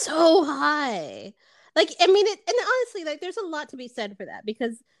 So high. Like, I mean, and honestly, like, there's a lot to be said for that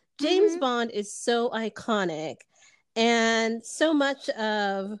because James hmm Bond is so iconic, and so much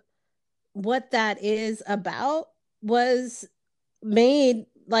of what that is about was made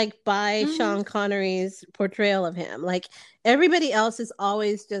like by hmm Sean Connery's portrayal of him. Like everybody else is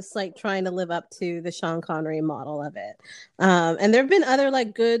always just like trying to live up to the Sean Connery model of it. And there have been other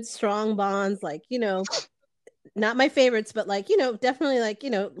like good, strong Bonds, like, not my favorites, but like, definitely like,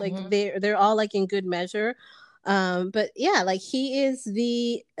 like hmm they're all like in good measure. But yeah, like he is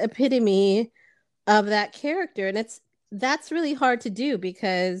the epitome of that character. And that's really hard to do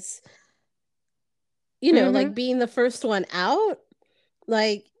because, hmm like being the first one out,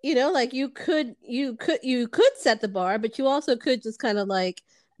 like, like you could set the bar, but you also could just kind of like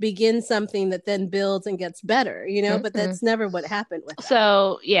begin something that then builds and gets better, but hmm that's never what happened with that.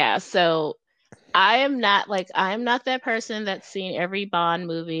 So, yeah, so I am not that person that's seen every Bond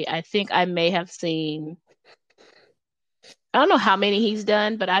movie. I think I may have seen I don't know how many he's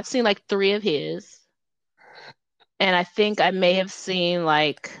done, but I've seen like three of his. And I think I may have seen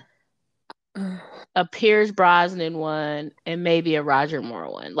like a Pierce Brosnan one and maybe a Roger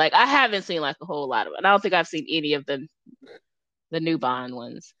Moore one. Like I haven't seen like a whole lot of it. I don't think I've seen any of the new Bond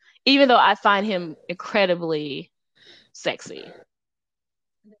ones. Even though I find him incredibly sexy.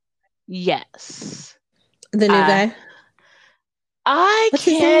 Yes. The new I guy, I what's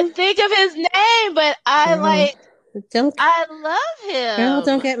his can't name? think of his name, but Girl, don't I love girl,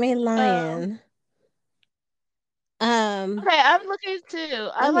 don't him. get me Um lying. um okay, I'm looking too.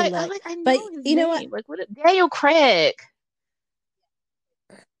 Let me look. I But know his you know what? name. Daniel Craig.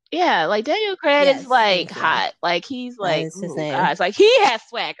 Yeah, like Daniel Craig is Yes, like thank you. hot. Like he's That like, is his ooh name. gosh, like he has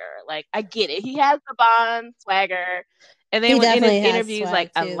swagger. Like I get it. He has the Bond swagger. And then He when in his definitely has interviews, like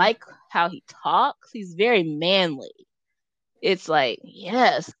swag I too. like how he talks. He's very manly. It's like,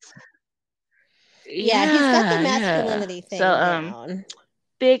 yes. Yeah, he's got the Yeah, yeah. masculinity So thing down.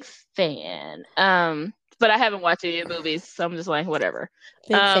 big fan. But I haven't watched any of the movies, so I'm just like, whatever.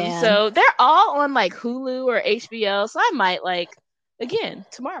 Big fan. So they're all on like Hulu or HBO, so I might like again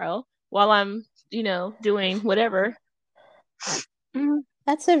tomorrow while I'm, doing whatever. Mhm.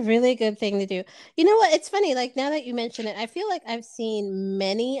 That's a really good thing to do. You know what? It's funny. Like now that you mention it, I feel like I've seen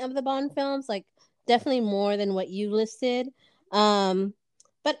many of the Bond films, like definitely more than what you listed. Um,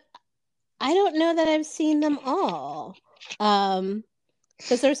 but I don't know that I've seen them all. Um,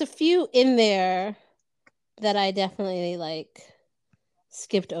 because there's a few in there that I definitely like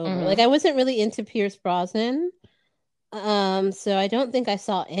skipped over. Like Mhm. I wasn't really into Pierce Brosnan. So I don't think I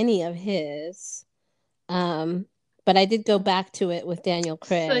saw any of his. Um, but I did go back to it with Daniel So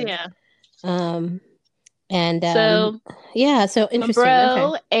Craig. yeah. Um, and So yeah, so my interesting. Okay,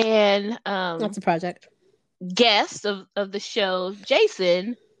 bro and that's a project. guest of the show,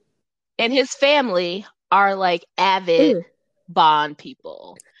 Jason, and his family are like avid Ooh. Bond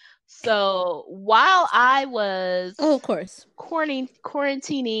people. So while I was Oh, of course.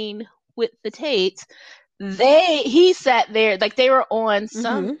 quarantining with the Tates, he sat there like they were on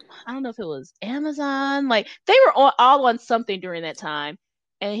some Mm-hmm. I don't know if it was Amazon, like they were all on something during that time,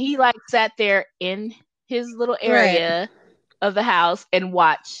 and he like sat there in his little Right. area of the house and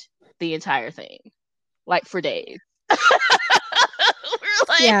watched the entire thing like for days. We're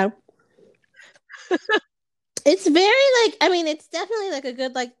like, Yeah. It's very like, I mean, it's definitely like a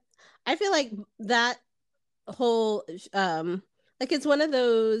good like, I feel like that whole like it's one of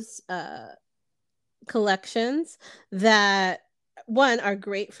those collections that one are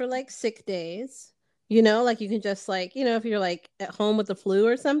great for like sick days. Like you can just like, if you're like at home with the flu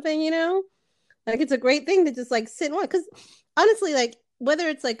or something, like it's a great thing to just like sit and watch. Because honestly, like whether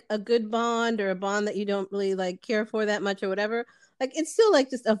it's like a good Bond or a Bond that you don't really like care for that much or whatever, like it's still like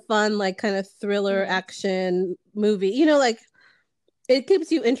just a fun like kind of thriller mhm. action movie. Like it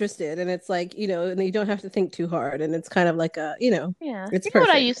keeps you interested, and it's like, and you don't have to think too hard, and it's kind of like Yeah. it's You know what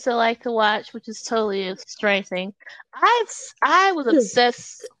I perfect. used to like to watch, which is totally a strange thing? I was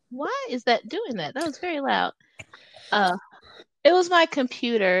obsessed. Why is that doing that? That was very loud. Uh, it was my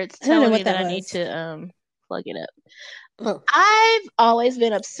computer. It's I don't know telling me what that that I need was. to plug it up. Oh, I've always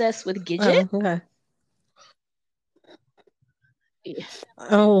been obsessed with Gidget. oh, okay.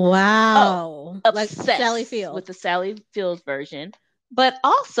 Oh Oh, wow. Like Sally obsessed with Field. the Sally Fields version, but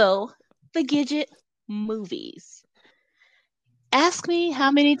also the Gidget movies. Ask me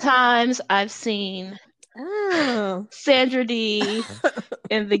how many times I've seen Oh. Sandra Dee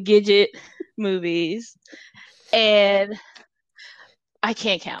in the Gidget movies, and I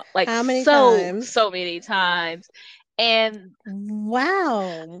can't count. Like How many so, times? so many times. And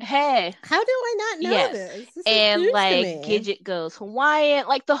Wow. hey, How do I not know yes. this? This is And news to like me. Gidget goes Hawaiian,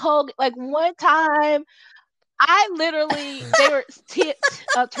 like the whole like one time I literally they were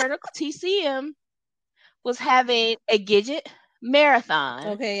Turner TCM was having a Gidget marathon,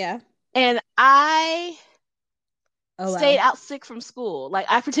 Okay, yeah. and I Oh stayed wow. out sick from school. Like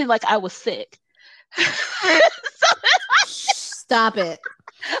I pretended like I was sick. So, Stop it.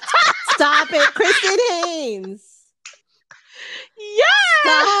 Stop it, Kristen Haynes.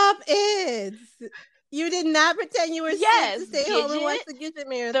 yeah. Stop it. You did not pretend you were sick Yes, to stay home and watch Gidget, the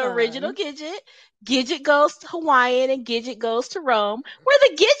Gidget the original Marathon. Gidget. Gidget goes to Hawaiian and Gidget goes to Rome, where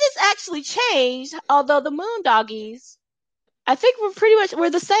the Gidgets actually changed, although the Moondoggies, I think we're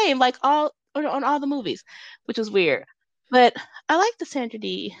the same, like all on all the movies, which was weird. But I like the Sandra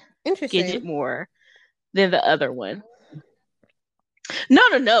Dee Gidget Interesting. more than the other one. No,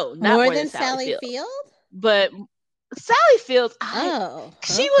 not More more than than Sally Sally Field. Field? But Sally Fields, Oh,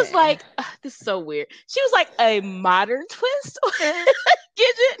 she was okay. like, this is so weird. She was like a modern twist on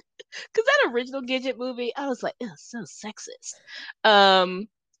Gidget, because that original Gidget movie, I was like, it was so sexist.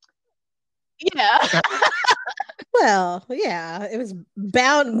 Yeah, Well, yeah, it was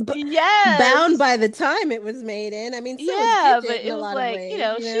bound yes, by the time it was made in. I mean, so was yeah, but Gidget in it a was lot of like, ways, you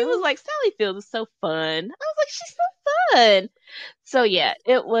she was know? like, Sally Field is so fun. I was like, she's so fun. So yeah,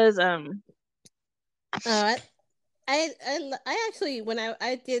 it was Uh, I actually when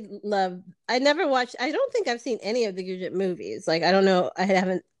I did love I never watched I don't think I've seen any of the Gidget movies. Like I don't know I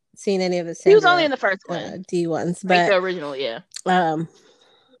haven't seen any of the he was only Sandra in the first one, D ones, like the but original, yeah. um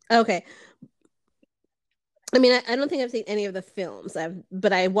okay. I mean I don't think I've seen any of the films.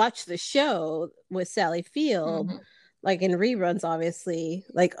 But I watched the show with Sally Field Mm-hmm. like in reruns obviously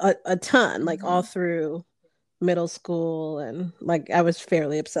like a ton like all Mm-hmm. through middle school and like I was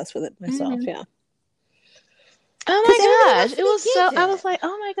fairly obsessed with it myself, Mm-hmm. yeah. Cuz Oh everybody my wants gosh. to It was so, be I was Gidget. like,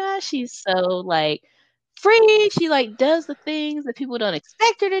 oh my gosh, she's so like free. She like does the things that people don't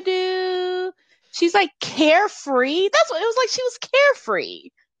expect her to do. She's like carefree. That's what it was like. She was carefree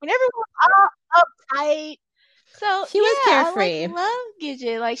when everyone was all uptight. So She yeah, was I like carefree. love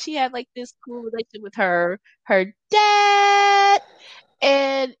Gidget. Like she had like this cool relationship with her dad.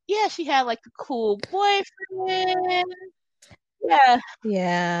 And yeah, she had like a cool boyfriend. Yeah.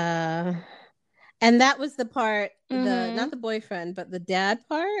 Yeah. And that was the part, the not Mm-hmm. the boyfriend, but the dad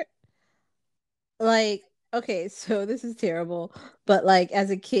part. Like, okay, so this is terrible, but like as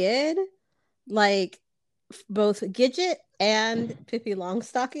a kid, like both Gidget and Pippi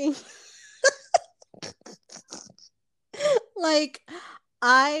Longstocking, like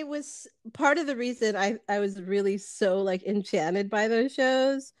I was part of the reason I was really so like enchanted by those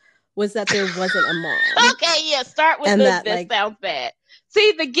shows was that there wasn't a mom. Okay, yeah, start with And the that that like sounds bad.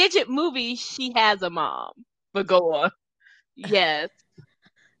 See, the Gidget movie, she has a mom. But go on. Yes.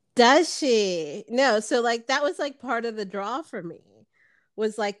 does she? No, so like that was like part of the draw for me.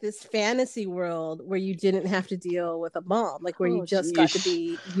 Was like this fantasy world where you didn't have to deal with a mom, like where you Oh, just got to jeez.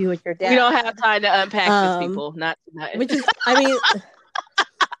 be you and your We don't dad. have time to unpack this, Um, people. Not tonight. which is, I mean,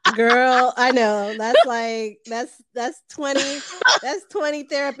 girl, I know that's like that's 20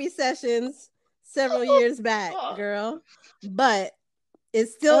 therapy sessions several years back, girl. But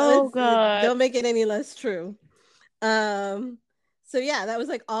it's still Oh, it God. don't make it any less true. Um, so yeah, that was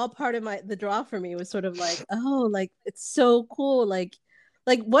like all part of my the draw for me was sort of like, oh, like it's so cool, like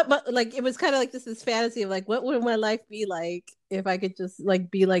what, but like it was kind of like this fantasy of like what would my life be like if I could just like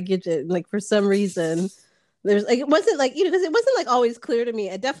be like Gidget. And, like for some reason, there's like it wasn't like because it wasn't like always clear to me.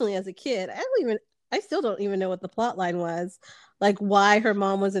 Definitely as a kid, I still don't even know what the plot line was, like why her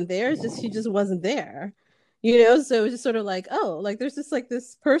mom wasn't there. It's just she just wasn't there, you know. So it was just sort of like, oh, like there's just like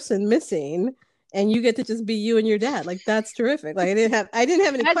this person missing and you get to just be you and your dad. Like that's terrific. Like I didn't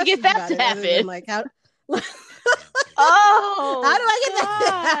have any How'd you get questions that about to it other than happen? like how how do Oh, I get that to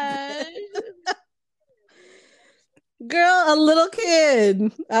God. happen? Girl, a little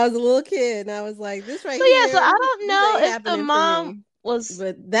kid. I was a little kid and I was like, this right So, yeah, so I here, don't this know ain't if the happening for mom me. was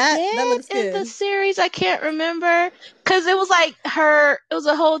But that dead looks in the good. series. I can't remember. Because it was like it was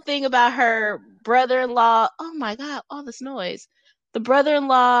a whole thing about her brother in law. Oh my God, all this noise. The brother in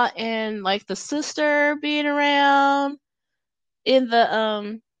law and like the sister being around in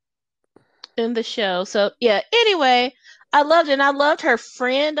the show. So yeah, anyway, I loved it. And I loved her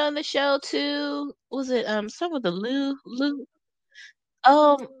friend on the show too. Was it some of the Lou?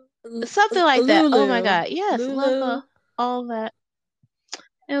 Oh, something like that. Oh my Lulu. God. Yes, love Lulu. all that.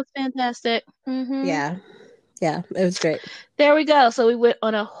 It was fantastic. Yeah. Yeah, it was great. There we go. So we went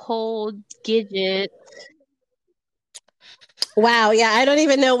on a whole Gidget. Wow. Yeah, I don't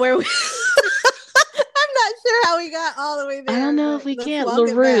even know where we. I'm not sure how we got all the way there. I don't know if But we let's can. walk it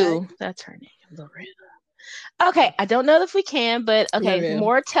back. LaRue. That's her name. LaRue. Okay, I don't know if we can, but okay, LaRue.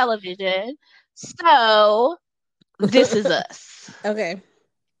 more television. So This Is Us. Okay.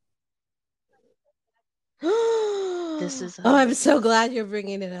 This Is Oh, Us. I'm so glad you're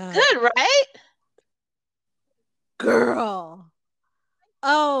bringing it up. Good, right? Girl.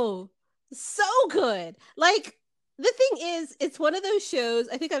 Oh, so good. Like, the thing is, it's one of those shows,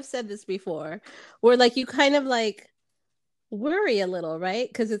 I think I've said this before, where like you kind of like worry a little, right?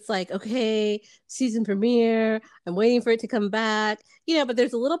 Because it's like, okay, season premiere, I'm waiting for it to come back, but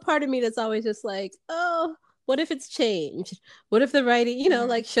there's a little part of me that's always just like, oh, what if it's changed? What if the writing,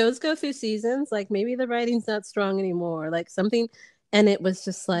 like shows go through seasons, like maybe the writing's not strong anymore, like something. And it was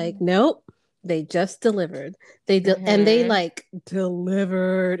just like, nope, they just delivered. And they like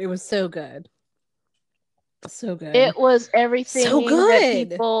delivered. It was so good. So good. It was everything so good. that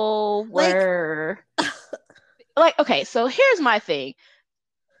people were like, okay, so here's my thing.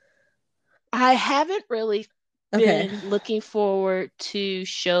 I haven't really been looking forward to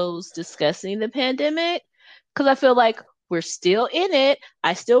shows discussing the pandemic because I feel like we're still in it.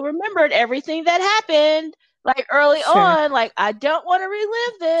 I still remembered everything that happened like early on. Like, I don't want to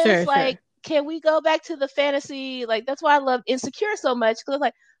relive this. Like, can we go back to the fantasy? Like, that's why I love Insecure so much because it's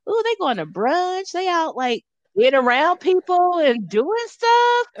like, oh, they going to brunch. They out like being around people and doing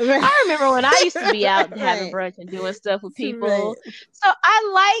stuff. Right. I remember when I used to be out having brunch and doing stuff with people. Right. So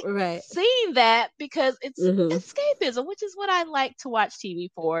I like seeing that because it's escapism, which is what I like to watch TV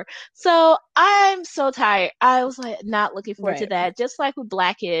for. So I'm so tired. I was like not looking forward to that. Just like with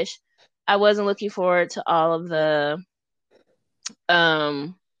Blackish, I wasn't looking forward to all of the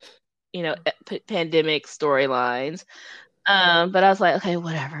pandemic storylines. But I was like, okay,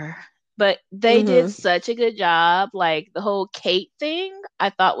 whatever. But they did such a good job. Like the whole Kate thing, I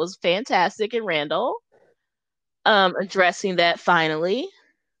thought was fantastic in Randall. Addressing that finally.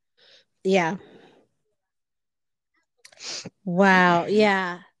 Yeah. Wow.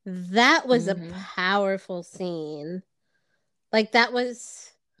 Yeah. That was a powerful scene. Like that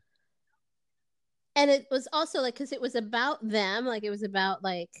was, and it was also like, because it was about them, like it was about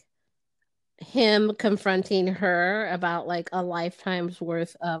like him confronting her about like a lifetime's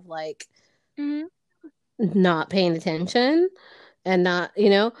worth of like not paying attention and not,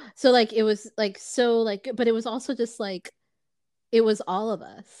 so like it was like so like, but it was also just like it was all of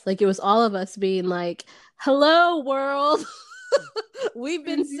us. Like it was all of us being like, hello world. We've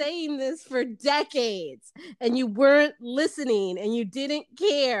been saying this for decades and you weren't listening and you didn't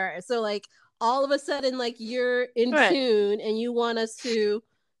care. So like all of a sudden like you're in tune and you want us to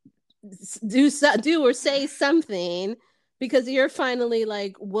do or say something because you're finally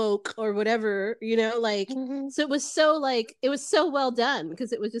like woke or whatever, like so it was so well done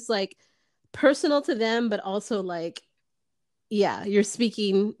because it was just like personal to them but also like you're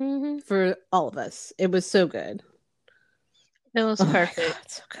speaking for all of us. It was so good. It was perfect. God,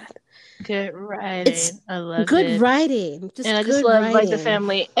 so good. Good writing. I love good it. Writing. And I just love like the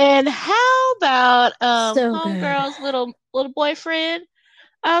family. And how about Homegirl's little boyfriend?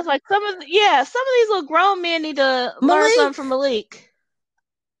 I was like, some of these little grown men need to learn something from Malik.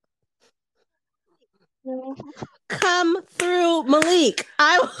 Come through, Malik.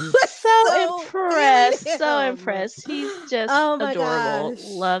 I was so impressed. So impressed. He's just adorable. Gosh.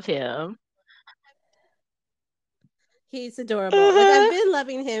 Love him. He's adorable. Like I've been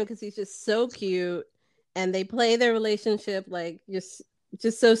loving him because he's just so cute, and they play their relationship like just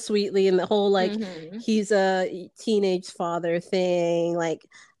so sweetly, and the whole like he's a teenage father thing, like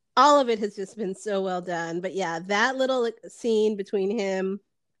all of it has just been so well done. But yeah, that little like, scene between him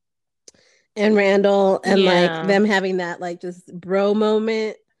and Randall and like them having that like just bro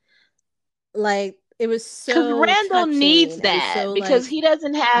moment, like it was so because Randall needs that so, because like, he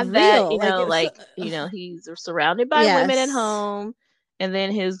doesn't have real. That he's surrounded by women at home, and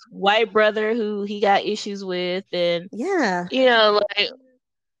then his white brother who he got issues with, and so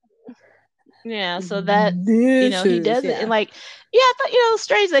that he doesn't and like I thought it was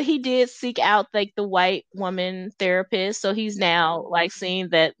strange that he did seek out like the white woman therapist, so he's now like seeing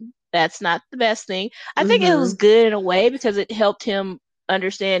that that's not the best thing. I think it was good in a way because it helped him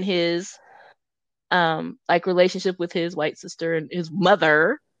understand his like relationship with his white sister and his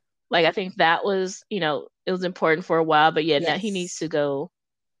mother, Like I think that was, it was important for a while, but yeah, now he needs Yes. to go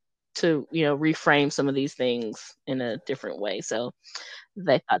to, reframe some of these things in a different way. So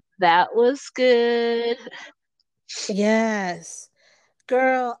they thought that was good. Yes.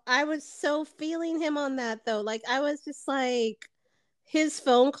 Girl, I was so feeling him on that though. Like I was just like his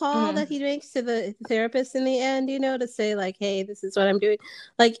phone call Mhm. that he makes to the therapist in the end, to say like, "Hey, this is what I'm doing."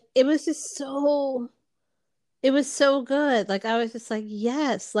 Like it was just so it was so good. Like I was just like,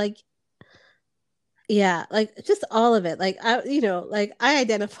 "Yes." Like yeah, like just all of it. Like like I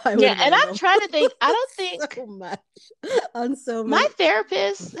identify Yeah, with and I'm Randall trying to think. I don't so think much on so my many.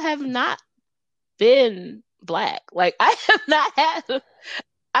 therapists have not been black. Like I have not had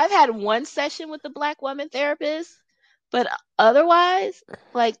I've had one session with a black woman therapist, but otherwise,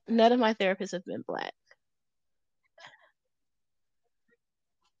 like none of my therapists have been black.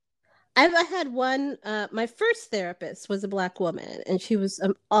 I had one. My first therapist was a black woman, and she was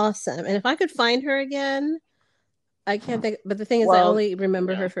awesome. And if I could find her again, I can't think. But the thing is, I Well, only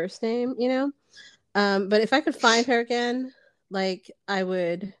remember her first name. But if I could find her again, like I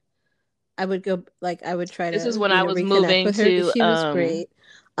would go. Like I would try this is to, when I was reconnect moving with her because to she was great.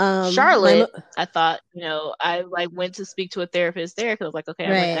 My Charlotte. I thought, I like went to speak to a therapist there because I was like, okay,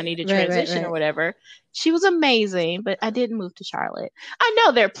 I right, need to right, right, transition or right. whatever. She was amazing, but I didn't move to Charlotte. I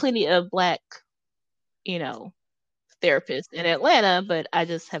know there are plenty of black, you know, therapists in Atlanta, but I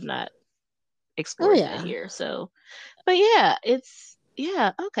just have not Oh explored that yeah. here. So, but yeah,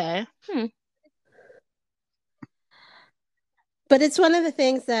 yeah, okay. But it's one of the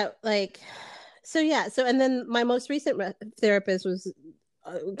things that like so yeah, so and then my most recent therapist was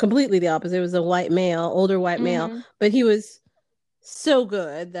completely the opposite. It was a white male, older white male, Mm-hmm. but he was so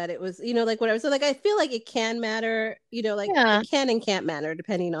good that it was, like whatever. So like I feel like it can matter, like Yeah. it can and can't matter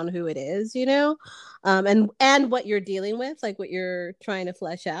depending on who it is, and what you're dealing with, like what you're trying to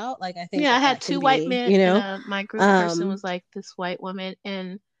flesh out. Like I think Yeah, I that had that can two white be, men and my group person um was like this white woman,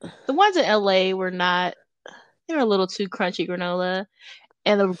 and the ones in LA were not, they were a little too crunchy granola.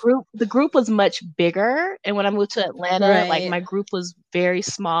 And the group was much bigger. And when I moved to Atlanta, like right. my group was very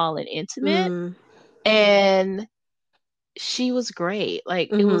small and intimate. Mm, And she was great. Like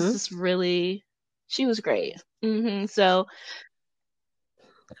it was mm-hmm. just really, she was great. So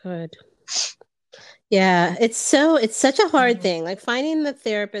Good. Yeah, it's such a hard mhm. thing. Like finding the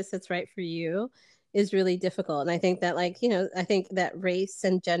therapist that's right for you is really difficult. And I think that like, I think that race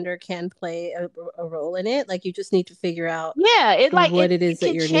and gender can play a role in it. Like you just need to figure out Yeah, it like what it it is that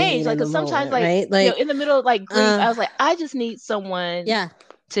can you're change. needing Like in the 'cause sometimes moment, like, right? Like in the middle of like grief, uh I was like, I just need someone yeah.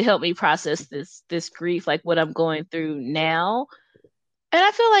 to help me process this grief, like what I'm going through now. And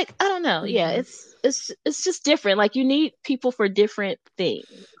I feel like, I don't know, yeah, Mhm. it's just different. Like you need people for different things.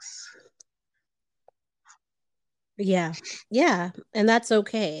 Yeah. Yeah, and that's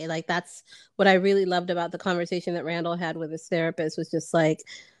okay. Like that's what I really loved about the conversation that Randall had with his therapist was just like,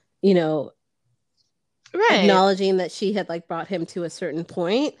 you know, Right. acknowledging that she had like brought him to a certain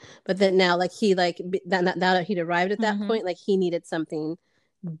point, but that now like he like now that he'd arrived at that hmm point, like he needed something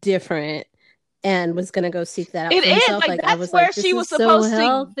different and was gonna go seek that out It for is himself. like Like I that's was where like, she this was is so supposed to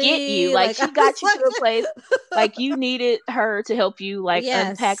get you. healthy. Like Like I she was got you to a place, like like you needed her to help you like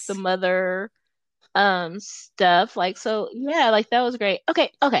unpack the yes. mother stuff. Like so yeah, like that was great.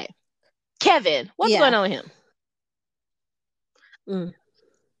 Okay, okay. Kevin, what's going Yeah. on with him? Mm.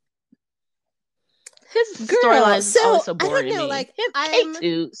 His Girl, storylines is so always so I boring don't to know, me. like Kate I'm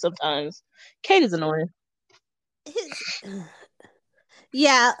too sometimes. Kate is annoying. his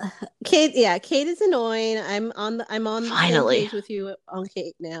yeah, Kate is annoying. I'm on the same Finally. page with you on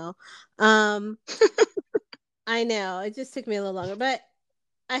Kate now. Um I know. It just took me a little longer, but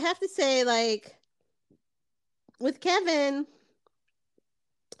I have to say, like with Kevin,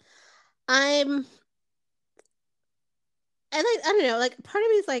 I'm I don't know, like part of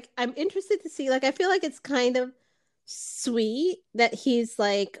me is like I'm interested to see. Like I feel like it's kind of sweet that he's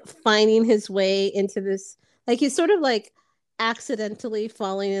like finding his way into this. Like he's sort of like accidentally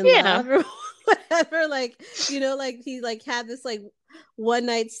falling in Yeah. love or whatever. Like like he like had this like one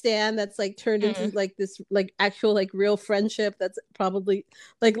night stand that's like turned into Mm-hmm. like this like actual like real friendship that's probably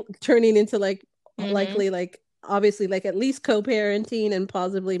like turning into like Mm-hmm. likely like obviously like at least co-parenting and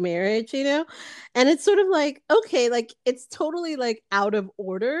possibly marriage. And it's sort of like okay, like it's totally like out of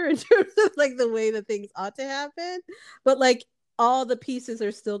order in terms of like the way that things ought to happen, but like all the pieces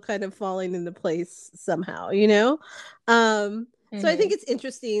are still kind of falling into place somehow. So I think Mm-hmm. it's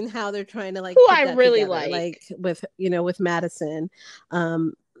interesting how they're trying to like Who put I that really together, like. like with Madison,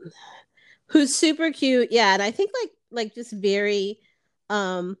 um who's super cute. Yeah, and I think like just very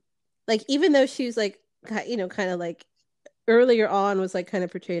um like even though she's like kind of like earlier on was like kind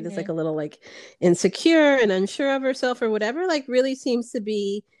of portrayed as like a little like insecure and unsure of herself or whatever, like really seems to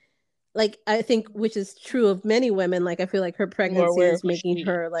be like, I think, which is true of many women, like I feel like her More pregnancy aware is of making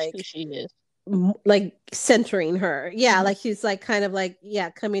her who like she is. like centering her. Yeah, like she's like kind of like, yeah,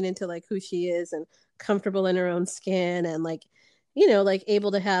 coming into like who she is and comfortable in her own skin and like, you know, like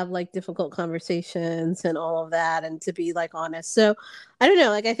able to have like difficult conversations and all of that and to be like honest. So I don't know,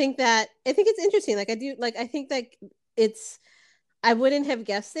 like I think it's interesting. Like I do, like I think that it's, I wouldn't have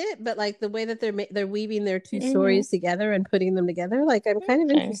guessed it, but like the way that they're weaving their two stories together and putting them together, like I'm kind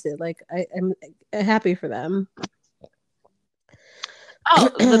of interested. Like I'm happy for them. Oh,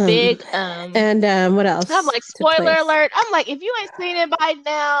 the big and what else? I'm like, spoiler alert. I'm like, if you ain't seen it by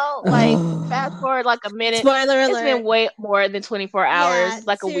now, like fast forward like a minute. Spoiler alert. It's been way more than 24 hours. Yeah, it's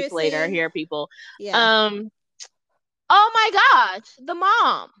like seriously. a week later here, people. Yeah. Oh my gosh, the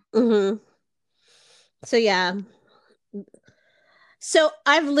mom. Mm-hmm. So yeah. So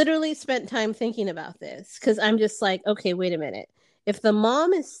I've literally spent time thinking about this because I'm just like, okay, wait a minute. If the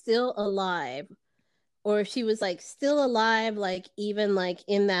mom is still alive, or if she was like still alive, like even like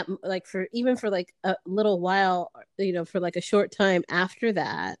in that, like for even for like a little while, you know, for like a short time after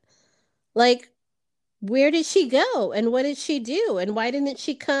that, like where did she go and what did she do and why didn't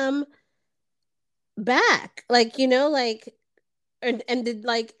she come back? Like, you know, like, and did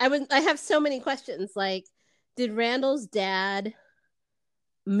like I have so many questions. Like, did Randall's dad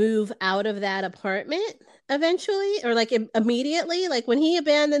move out of that apartment eventually or like immediately? Like when he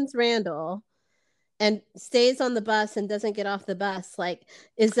abandons Randall and stays on the bus and doesn't get off the bus, like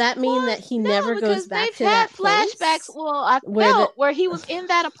does that mean that he never goes back to that place? Flashbacks. Well, I felt where he was in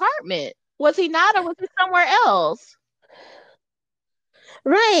that apartment. Was he not, or was he somewhere else?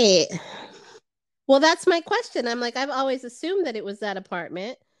 Right. Well, that's my question. I'm like, I've always assumed that it was that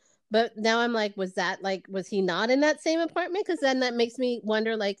apartment, but now I'm like, was he not in that same apartment? Because then that makes me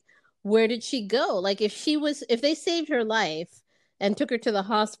wonder, like, where did she go? Like, if they saved her life and took her to the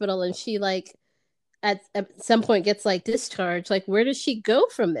hospital and she like at some point gets like discharged, like where does she go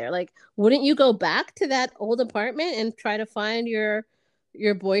from there? Like, wouldn't you go back to that old apartment and try to find your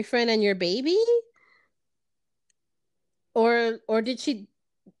boyfriend and your baby? Or did she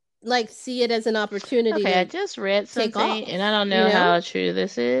like see it as an opportunity Okay, I to just read take something off, and I don't know how true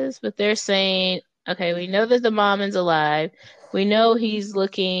this is, but they're saying, okay, we know that the mom is alive. We know he's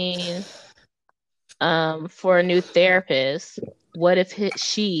looking for a new therapist. What if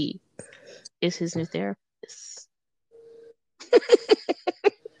she is his new therapist?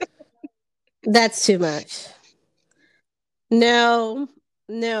 That's too much. No,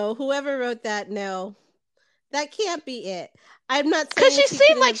 whoever wrote that, no, that can't be it. I'm not saying because she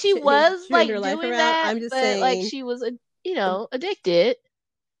seemed like she was like doing that, I'm just but saying, like she was, you know, addicted.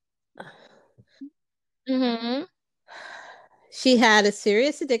 Mm-hmm. She had a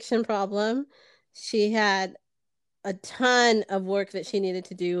serious addiction problem. She had a ton of work that she needed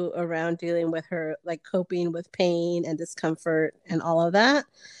to do around dealing with her, like coping with pain and discomfort and all of that.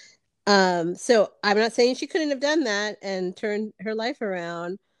 So I'm not saying she couldn't have done that and turned her life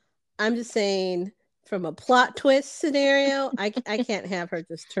around. I'm just saying from a plot twist scenario, I can't have her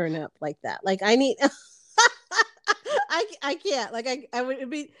just turn up like that. Like I need I can't. Like I would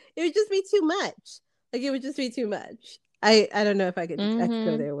it would just be too much. Like it would just be too much. I don't know if I could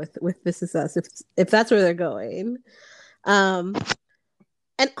go there with This Is Us if that's where they're going. And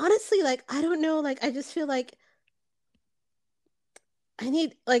honestly, like I don't know, like I just feel like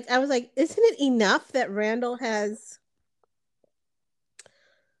I was like, isn't it enough that Randall has,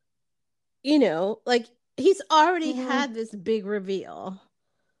 you know, like he's already had this big reveal.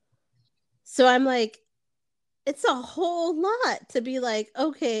 So I'm like, it's a whole lot to be like,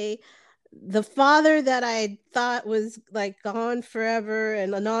 okay, the father that I thought was like gone forever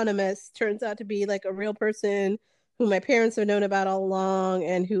and anonymous turns out to be like a real person who my parents have known about all along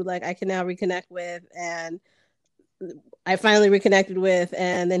and who like I can now reconnect with, and I finally reconnected with,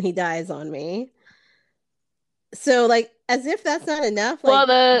 and then he dies on me. So like as if that's not enough, like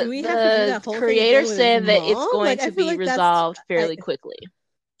do we have to do that whole creator thing said that it's going like, to be resolved fairly quickly,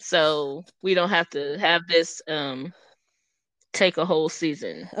 so we don't have to have this take a whole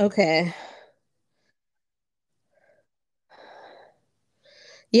season. Okay.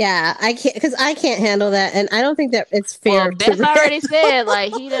 Yeah, I can't, because I can't handle that, and I don't think that it's fair. Well, Beth already said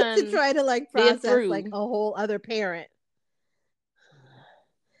like he done to try to like process like a whole other parent.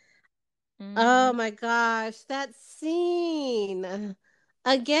 Oh my gosh, that scene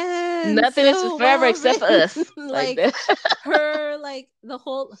again! Nothing is forever except for us. like her, like the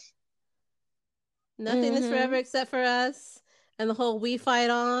whole nothing is forever except for us, and the whole we fight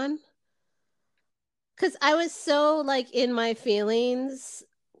on. because I was so like in my feelings,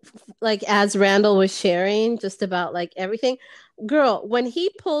 like as Randall was sharing just about like everything. Girl, when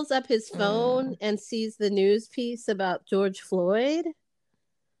he pulls up his phone Mm. and sees the news piece about George Floyd,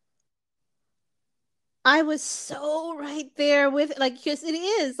 I was so right there with like because it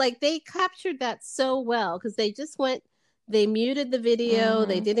is like they captured that so well because they just went, they muted the video,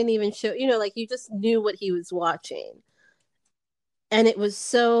 they Mm-hmm. didn't even show, like you just knew what he was watching. And it was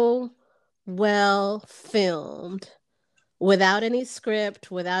so well filmed without any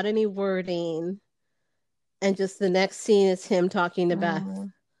script, without any wording. And just the next scene is him talking to Beth Mm-hmm.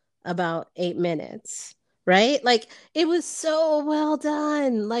 about 8 minutes. Right? Like it was so well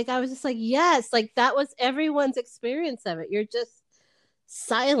done. Like I was just like, yes, like that was everyone's experience of it. You're just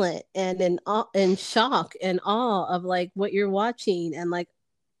silent and in shock and awe of like what you're watching and like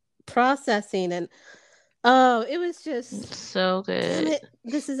processing and oh, it was just So damn good. it,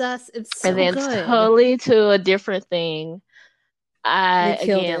 This Is Us. It's And so then good. totally to a different thing. They I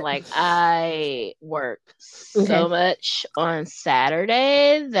killed again it. like I worked Okay. so much on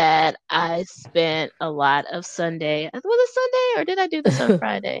Saturday that I spent a lot of Sunday. Was it Sunday or did I do this on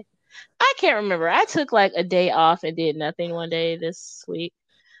Friday? I can't remember. I took like a day off and did nothing one day this week.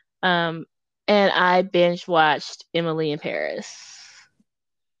 Um and I binge watched Emily in Paris.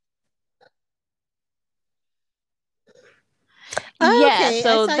 Oh, Yeah, okay. I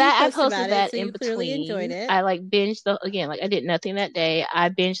so saw you that I post about posted it, that so in you clearly enjoyed between. it. I like binged the again, like I did nothing that day. I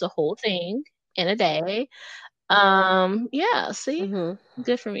binged the whole thing in a day. Yeah, see? Mm-hmm.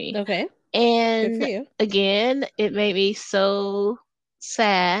 Good for me. Okay. Good for And you. again, it made me so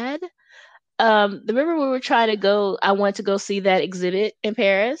sad. Remember we were trying to go, I wanted to go see that exhibit in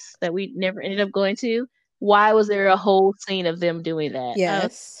Paris that we never ended up going to. Why was there a whole scene of them doing that?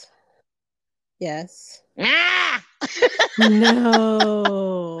 Yes. Yes. Ah!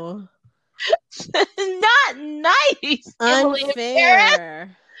 No. Not nice, Emily in Paris.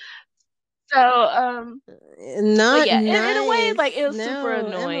 Unfair. So, but Not yeah, in a way, like nice. it was super No,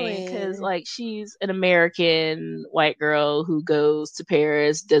 annoying because Emily. like she's an American white girl who goes to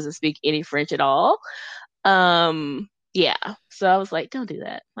Paris, doesn't speak any French at all. Yeah. So I was like, don't do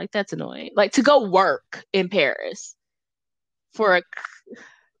that. Like that's annoying. Like to go work in Paris for a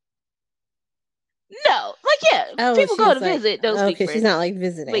no, like yeah, Oh, people go to she's like, visit, don't speak okay, she's French. not like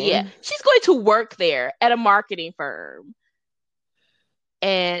But yeah, visiting. she's going to work there at a marketing firm.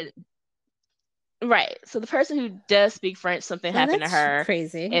 And right. So the person who does speak French, something Oh, happened to that's her.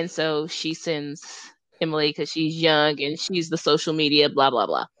 crazy. And so she sends Emily because she's young and she's the social media, blah, blah,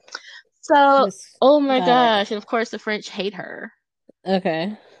 blah. So, Just oh my got it. gosh. And of course, the French hate her.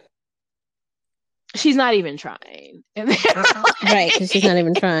 Okay. She's not even trying. And they're Right, because she's not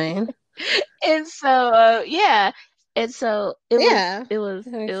even trying. and so, yeah. And so Yeah, it was,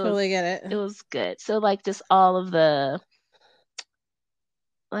 I it was, totally get it it. was good. So, like, just all of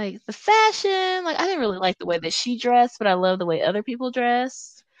like the fashion, like, I didn't really like the way that she dressed, but I love the way other people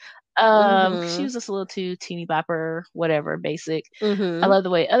dressed. 'Cause she Mm-hmm. was just a little too teeny bopper, whatever, basic. I Mm-hmm. love the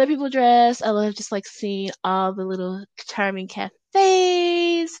way other people dress. I love just like seeing all the little charming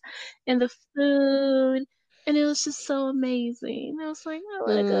cafes and the food. And it was just so amazing. I was like, I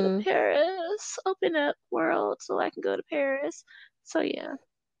want to go to Mm. Paris. Open up world so I can go to Paris. So yeah.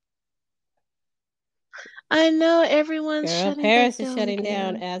 I know everyone's Girl, shutting back Paris is down shutting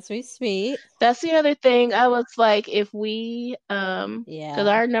down again. as we speak. That's the other thing. I was like, if we because Yeah,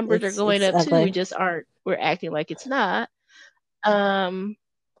 our numbers are going it's up too, we ugly. just aren't we're acting like it's not. Um,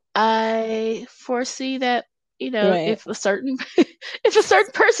 I foresee that, Right. if a certain if a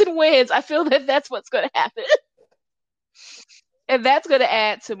certain person wins, I feel that that's what's going to happen, and that's going to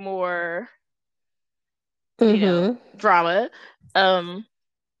add to more, Mm-hmm. drama. Um,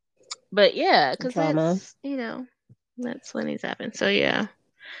 but yeah, because Drama. that's when these happen. So yeah,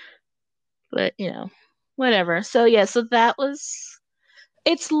 but whatever. So yeah, so that was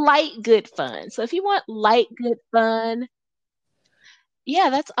it's light good fun. So if you want light good fun, yeah,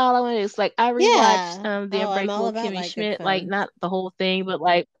 that's all I want to do. It's like I rewatched Yeah. The Oh, I'm all Unbreakable about Kimmy like good Schmidt, like fun. not the whole thing, but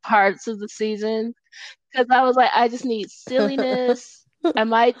like parts of the season. Because I was like, I just need silliness. I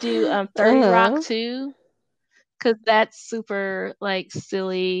might do 30 Rock Uh-huh. too, because that's super like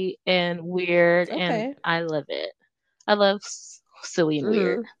silly and weird, and Okay. I love it. I love silly and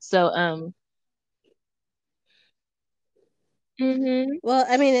weird. Mm-hmm. So mhm. Well,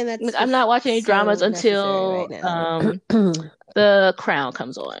 I mean, and Like, that's I'm just not watching any dramas so necessary right until now. The Crown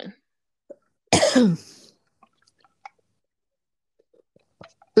comes on.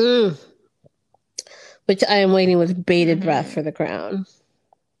 Mm. Which I am waiting with bated breath Hmm. for the crown.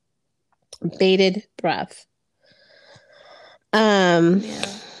 Bated breath. Um, Yeah.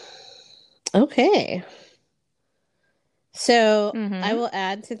 Okay. So I Mm-hmm. will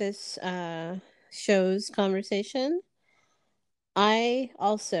add to this show's conversation. I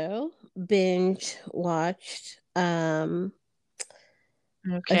also binge watched a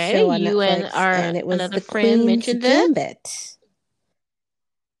Okay, show on you and Netflix, our and it was another The friend Queen's mentioned it. Gambit.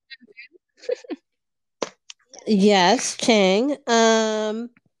 Yes, Chang.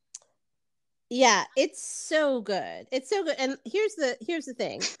 Yeah, it's so good. It's so good. And here's the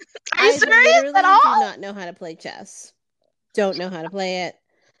thing. Are you I serious at literally all? do not know how to play chess. Don't know how to play it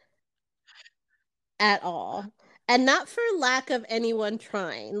at all. And not for lack of anyone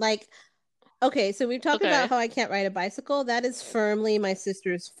trying. Like, okay, so we've talked about Okay. how I can't ride a bicycle. That is firmly my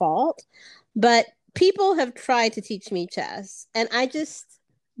sister's fault. But people have tried to teach me chess, and I just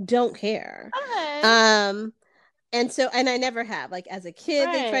don't care. Okay. Um, and I never have. Like as a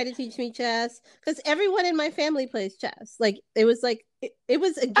kid, they tried Right. to teach me chess because everyone in my family plays chess. It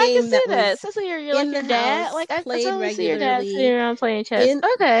was a I can game see that that. was So you're like in the your dad. house, Like I played totally see your dad sitting regularly. around playing chess. In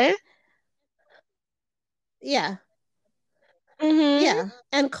Okay. Yeah, Mm-hmm. yeah.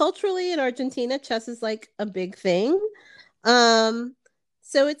 And culturally in Argentina, chess is like a big thing. Um,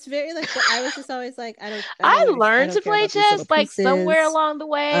 so it's very like, but I was just always like, I I learned to don't care play about these chess little like somewhere pieces. along the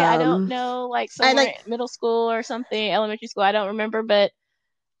way. I don't Um, know, like I somewhere like, in middle school or something, elementary school. I don't remember, but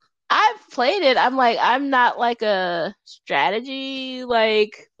I've played it. I'm like, I'm not like a strategy,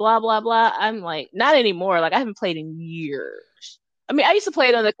 like blah blah blah. I'm like, not anymore. Like I haven't played in years. I mean, I used to play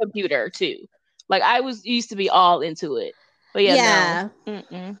it on the computer too. Like I was used to be all into it. But yeah, no. yeah,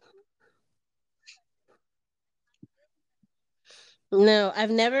 Mm-mm. no,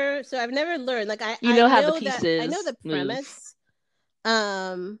 I've never learned. Like You know how the I know pieces the move. premise.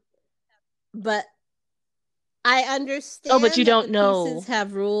 Um, but I Oh, but you understand that the don't pieces know.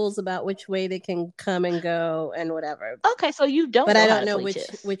 have rules about which way they can come and go and whatever. Okay, so you don't But know I how don't to know play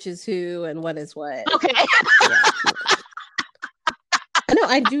chess. which is who and what is what. Okay. Yeah. No,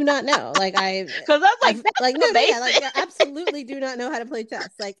 I do not know. Because I was like, that's Like no the no yeah, like basic. yeah, absolutely do not know how to play chess.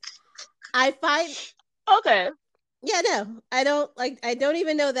 Like I find Okay. yeah, no. I don't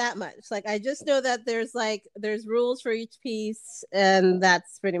even know that much. Like I just know that there's rules for each piece and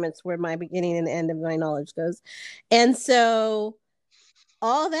that's pretty much where my beginning and end of my knowledge goes. And so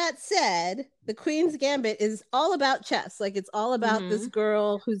all that said, the Queen's Gambit is all about chess. Like it's all about this Mm-hmm.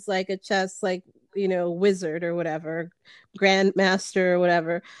 girl who's like a chess wizard or whatever, grandmaster or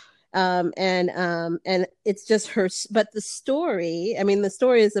whatever. And it's just her, but the story, I mean the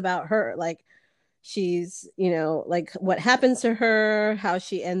story is about her. Like she's, like what happens to her, how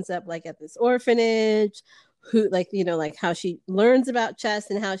she ends up like at this orphanage, who like, like how she learns about chess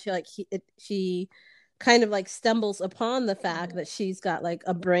and how she kind of like stumbles upon the fact that she's got like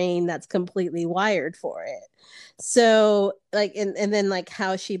a brain that's completely wired for it. So like and then like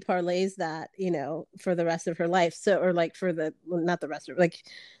how she parlays that, for the rest of her life. So or like for the well, not the rest of like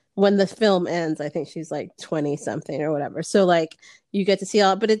when the film ends, I think she's like 20 something or whatever. So like you get to see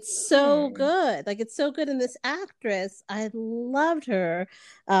all, but it's so Hmm. good. Like it's so good. And this actress, I loved her.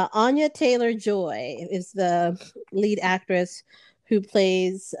 Anya Taylor Joy is the lead actress who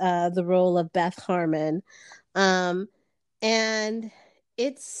plays the role of Beth Harmon. Um, and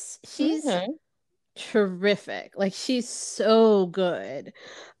she's Okay. terrific. Like she's so good.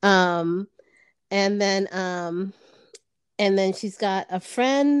 Um, and then um, and then she's got a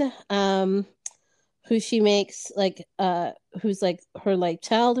friend who she makes like who's like her like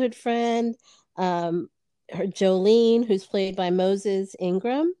childhood friend, um her Jolene, who's played by Moses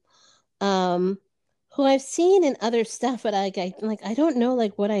Ingram, um who I've seen in other stuff, but I don't know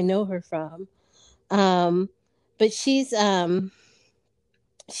like what I know her from. um but she's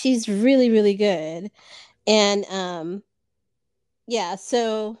really really good. And yeah,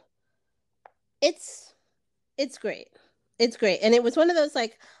 so it's it's great. It's great. And it was one of those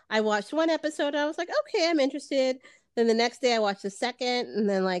like I watched one episode and I was like, okay, I'm interested. Then the next day I watched the second, and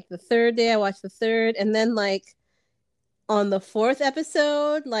then like the third day I watched the third, and then like on the fourth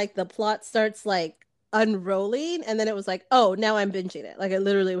episode, like the plot starts like unrolling, and then it was like, oh, now I'm binging it. Like it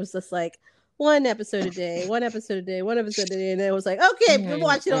literally was just like one episode a day, one episode a day, one episode a day, and it was like, okay, I'm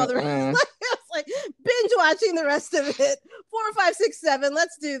watching all the rest. Mm-mm. Like it was like binge watching the rest of it. 4, 5, 6, 7.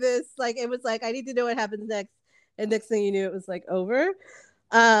 Let's do this. Like it was like I need to know what happens next, and next thing you knew, it was like over.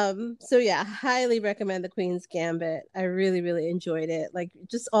 So yeah, highly recommend the Queen's Gambit. I really really enjoyed it. Like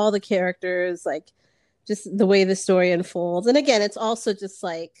just all the characters, like just the way the story unfolds. And again, it's also just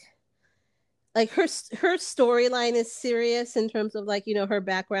like her storyline is serious in terms of like, her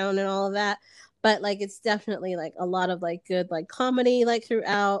background and all of that. But like it's definitely like a lot of like good like comedy like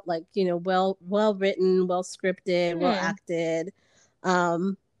throughout, like, well written, well scripted, well Hmm. acted.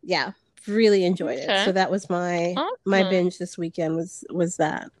 Yeah, really enjoyed it. Okay. So that was my Awesome. binge this weekend was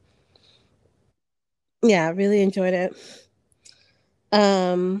that. Yeah, really enjoyed it.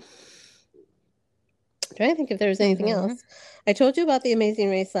 Um, trying to think if there was anything Mm-hmm. else. I told you about the Amazing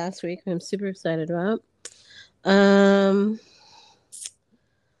Race last week. I'm super excited about. Um,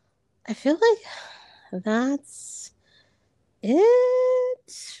 I feel like that's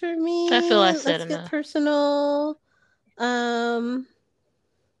it for I feel I me. said Let's get enough. personal. Um,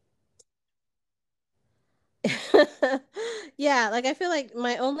 yeah, like I feel like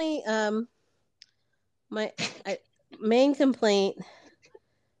my only my I, main complaint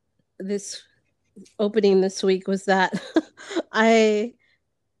this opening this week was that I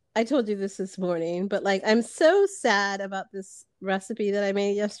I told you this morning, but like I'm so sad about this recipe that I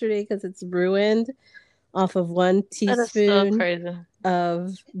made yesterday because it's ruined off of one That is so teaspoon crazy.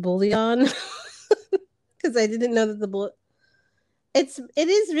 of bouillon because I didn't know that it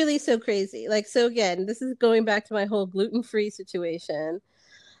is really so crazy. Like so again, this is going back to my whole gluten-free situation.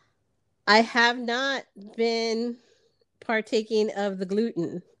 I have not been partaking of the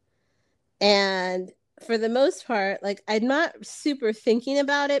gluten. And for the most part, like I'm not super thinking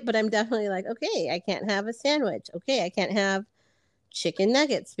about it, but I'm definitely like, okay, I can't have a sandwich. Okay, I can't have chicken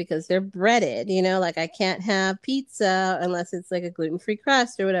nuggets because they're breaded, like I can't have pizza unless it's like a gluten-free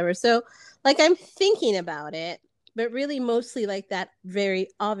crust or whatever. So, like I'm thinking about it, but really mostly like that very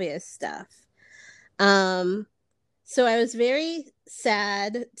obvious stuff. Um so I was very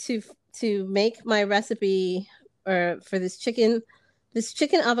sad to make my recipe or for this chicken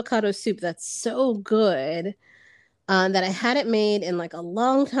avocado soup that's so good that I hadn't made in like a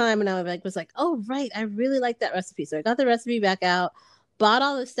long time, and I was like, oh right, I really like that recipe. So I got the recipe back out, bought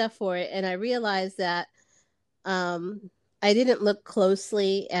all the stuff for it, and I realized that um, I didn't look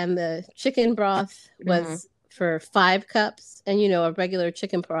closely, and the chicken broth Mm-hmm. was for 5 cups, and a regular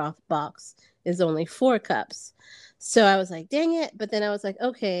chicken broth box is only 4 cups. So I was like, dang it. But then I was like,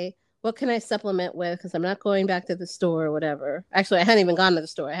 okay, what can I supplement with? Because I'm not going back to the store or whatever. Actually, I hadn't even gone to the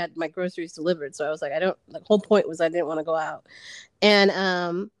store. I had my groceries delivered. So I was like, the whole point was I didn't want to go out.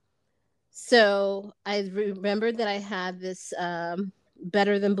 And so I remembered that I had this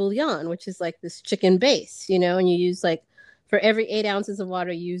better than bouillon, which is like this chicken base, and you use like for every 8 ounces of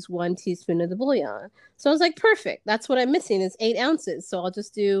water, you use 1 teaspoon of the bouillon. So I was like, perfect. That's what I'm missing is 8 ounces. So I'll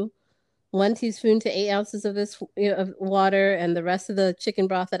just do 1 teaspoon to 8 ounces of this of water, and the rest of the chicken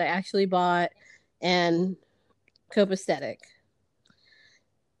broth that I actually bought, and copacetic.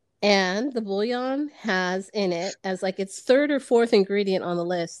 And the bouillon has in it as like its third or fourth ingredient on the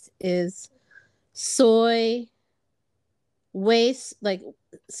list is soy like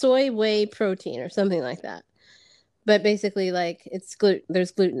soy whey protein or something like that. But basically, like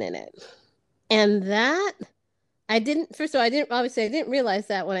there's gluten in it, and that I didn't. First of all, I didn't realize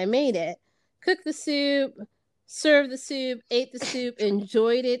that when I made it. Cooked the soup, served the soup, ate the soup,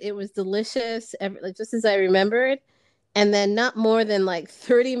 enjoyed it. It was delicious, like just as I remembered. And then not more than like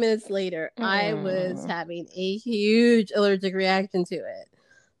 30 minutes later, I was Mm. having a huge allergic reaction to it.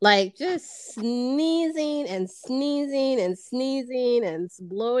 Like just sneezing and sneezing and sneezing and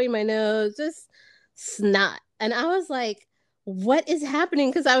blowing my nose, just snot. And I was like, what is happening?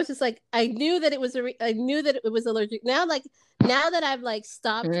 Because I was just like, I knew that I knew that it was allergic. Now that I've like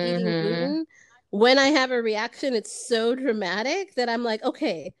stopped eating Mm-hmm. gluten, when I have a reaction, it's so dramatic that I'm like,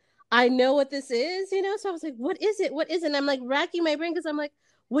 okay, I know what this is. So I was like, what is it? What is it? And I'm like racking my brain because I'm like,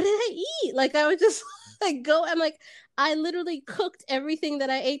 what did I eat? Like I would just like I'm like, I literally cooked everything that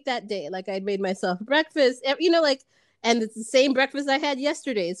I ate that day. Like I'd made myself breakfast, like, and it's the same breakfast I had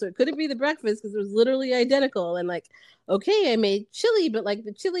yesterday. So it couldn't be the breakfast because it was literally identical. And like, okay, I made chili, but like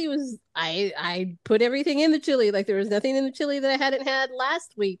the chili was, I put everything in the chili. Like there was nothing in the chili that I hadn't had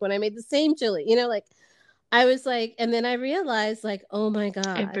last week when I made the same chili, like I was like, and then I realized, like, oh my It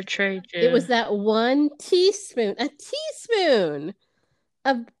God, betrayed it you. was that 1 teaspoon, a teaspoon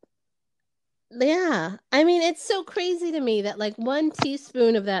of, yeah. I mean, it's so crazy to me that like 1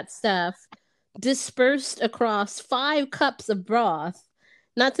 teaspoon of that stuff dispersed across 5 cups of broth,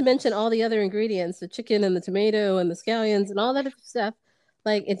 not to mention all the other ingredients, the chicken and the tomato and the scallions and all that other stuff.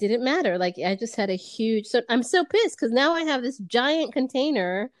 Like, it didn't matter. Like, I just had a huge, so I'm so pissed because now I have this giant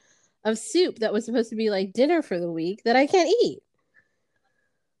container of soup that was supposed to be like dinner for the week that I can't eat.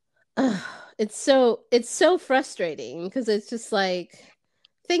 Ugh, it's so frustrating because it's just like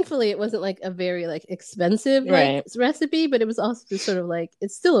thankfully it wasn't like a very like expensive like Right. recipe, but it was also just sort of like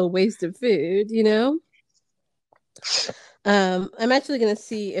it's still a waste of food. I'm actually gonna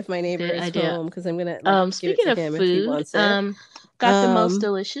see if my neighbor Good is idea. home because I'm gonna like give it Speaking to of him if he food, wants it. got the most Um,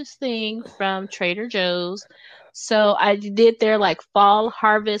 delicious thing from Trader Joe's. So I did their like fall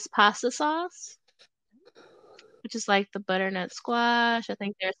harvest pasta sauce, which is like the butternut squash. I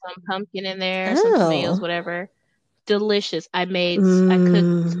think there's some pumpkin in there, some tomatoes, Oh. whatever. Delicious. I cooked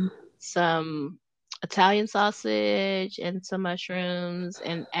Mm. some Italian sausage and some mushrooms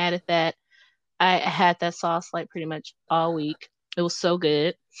and added that. I had that sauce like pretty much all week. It was so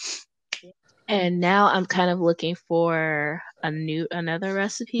good. And now I'm kind of looking for another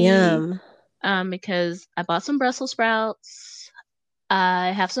recipe Yum. because I bought some Brussels sprouts.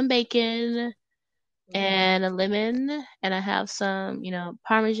 I have some bacon and a lemon, and I have some,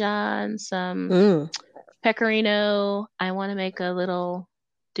 Parmesan, some Mm. pecorino. I want to make a little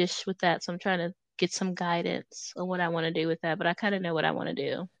dish with that, so I'm trying to get some guidance on what I want to do with that, but I kind of know what I want to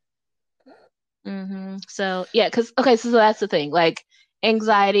do. So yeah, cause okay, so that's the thing, like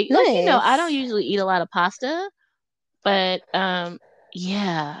anxiety, like I don't Nice. usually eat a lot of pasta, but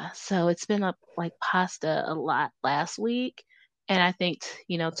yeah, so it's been like pasta a lot last week, and I think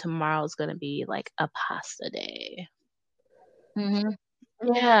tomorrow's gonna be like a pasta day. hmm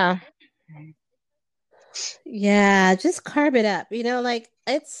Yeah, Yeah, just carb it up. Like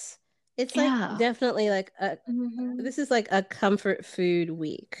it's like yeah. definitely like hmm this is like a comfort food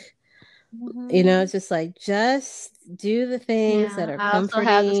week. hmm It's just like just do the things that Yeah, are I also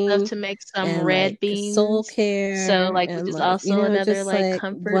have the stuff comforting to make some and red like soul beans. So care like which and is like, also another just like like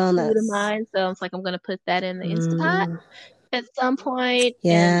comfort food of wellness. mine. So it's like I'm gonna put that in the Instapot Mm, at some point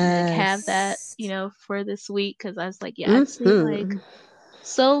and like have that, yes. for this week because I was like, yeah, I just need like Mm-hmm.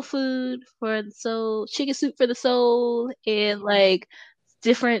 soul food for the soul, chicken soup for the soul, and like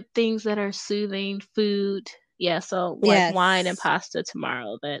different things that are soothing food. Yeah, so like wine and Yes. pasta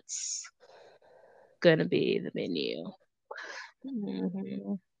tomorrow. That's gonna be the menu.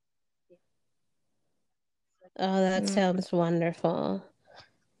 hmm Oh, that Mm. sounds wonderful.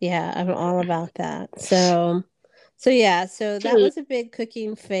 Yeah, I'm all about that. So yeah, so that Food. was a big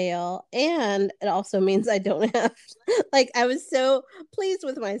cooking fail. And it also means I don't have like I was so pleased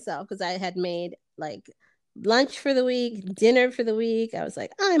with myself because I had made like lunch for the week, dinner for the week. I was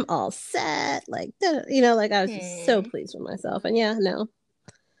like, I'm all set. Like, like I was just so Hmm. pleased with myself. And yeah, no,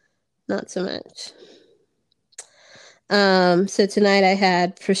 not so much. So tonight I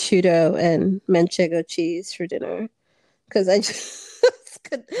had prosciutto and manchego cheese for dinner because I just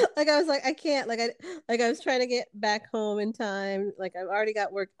like I was like I can't I was trying to get back home in time. Like I've already got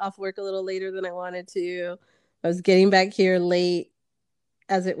off work a little later than I wanted to. I was getting back here late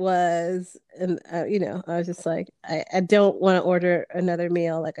as it was, and I was just like I don't want to order another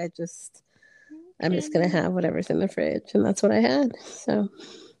meal. Like I'm just gonna Okay. have whatever's in the fridge, and that's what I had. So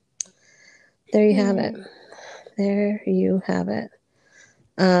there you have it. Hmm. There you have it.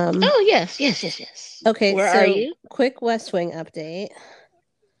 Um, Oh yes, yes, yes, yes. okay, Where are so you? quick West Wing update.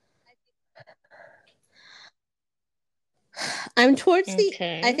 I'm towards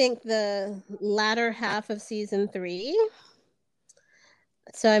I Okay. think the latter half of season 3.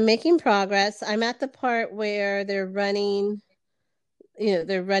 So I'm making progress. I'm at the part where they're running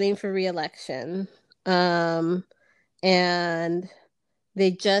for reelection. Um, and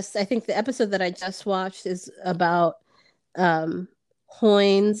I think the episode that I just watched is about um,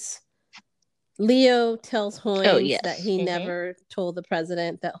 Hoynes. Leo tells Oh Hoynes that yes. he Hmm. never told the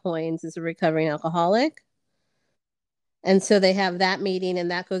president that Hoynes is a recovering alcoholic. And so they have that meeting,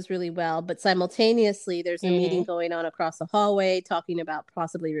 and that goes really well. But simultaneously, there's a meeting Hmm. going on across the hallway talking about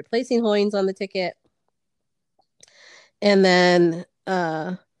possibly replacing Hoynes on the ticket. And then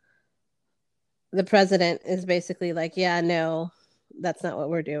the president is basically like, yeah, no, that's not what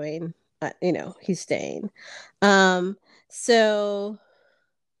we're doing. He's staying. Um, so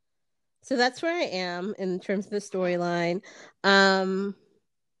so that's where I am in terms of the storyline. Um,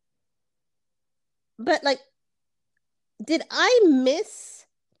 but like, did I miss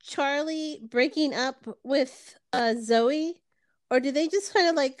Charlie breaking up with Zoe, or did they just kind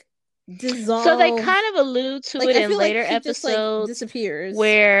of like So they dissolve? kind of allude to Like it I in feel like later he just like episodes disappears.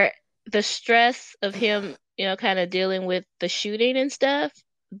 where the stress of him, kind of dealing with the shooting and stuff,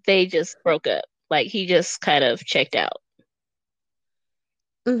 they just broke up. Like he just kind of checked out.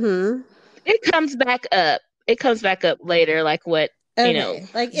 Mm-hmm. It comes back up. It comes back up later, like what, Okay,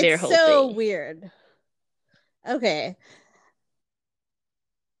 like it's their whole so thing. weird. Okay,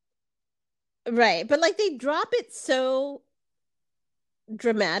 right, but like they drop it so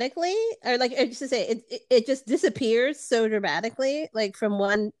dramatically, or like I just to say it just disappears so dramatically, like from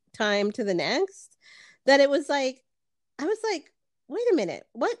one time to the next, that it was like I was like, wait a minute,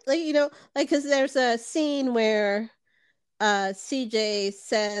 what? Like like because there's a scene where CJ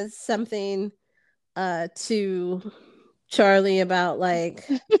says something to Charlie about like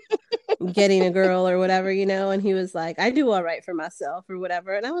getting a girl or whatever, and he was like, I do all right for myself or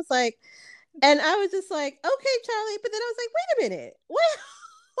whatever. And I was like, and I was just like, okay, Charlie. But then I was like, wait a minute. What?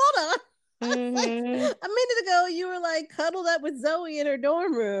 Hold on. Like, a minute ago, you were like cuddled up with Zoe in her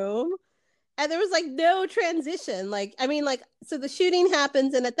dorm room. And there was like no transition. Like, I mean, like, so the shooting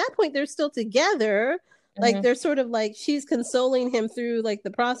happens. And at that point, they're still together. Like, they're sort of like, she's consoling him through like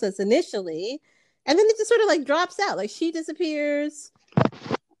the process initially. And then it just sort of like drops out. Like, she disappears.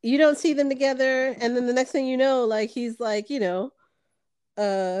 You don't see them together. And then the next thing you know, like, he's like,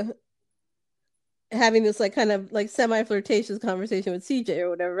 having this like kind of like semi-flirtatious conversation with CJ or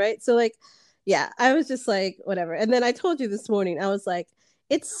whatever, right? So like, yeah, I was just like, whatever. And then I told you this morning, I was like,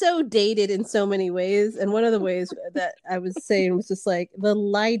 it's so dated in so many ways. And one of the ways that I was saying was just like the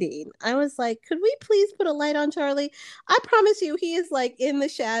lighting. I was like, could we please put a light on Charlie? I promise you, he is like in the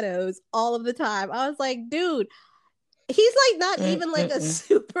shadows all of the time. I was like, dude, he's like not even like a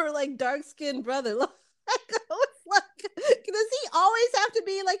super like dark-skinned brother. Like, I was like, does he always have to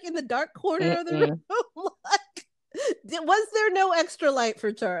be like in the dark corner of the room? Like, was there no extra light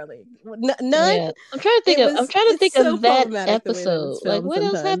for Charlie? None. Yeah. I'm trying to think of that episode. Like, what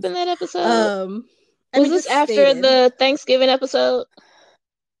else happened that episode? Was this after the Thanksgiving episode?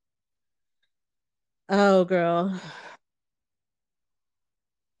 Oh, girl.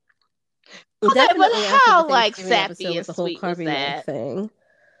 Okay, but how like sappy and sweet was that thing?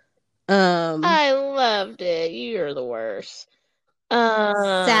 I loved it. You're the worst.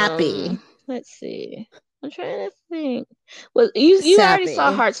 Sappy. Let's see. I'm trying to think. Well, you already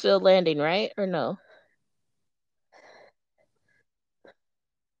saw Hartsfield Landing, right? Or no?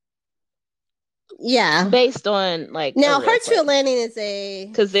 Yeah. Based on like now, Hartsfield Landing is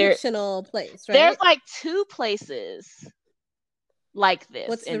a fictional place, right? There's like two places like this.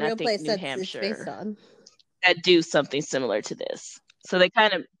 What's the real place New Hampshire, it's based on? That do something similar to this. So they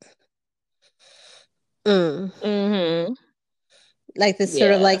kind of like this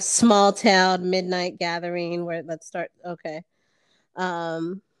sort of like small town midnight gathering where let's start. Okay.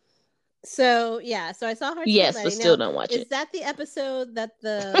 So yeah, so I saw Hartsfield Landing. But still don't watch it. Is that the episode that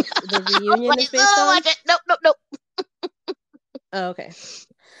the reunion is based on? Watch it. Nope. Oh, okay.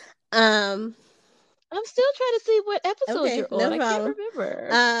 I'm still trying to see what episode you're on. No problem. I can't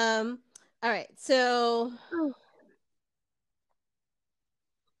remember. All right, so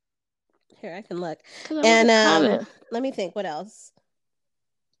here I can look. And let me think. What else?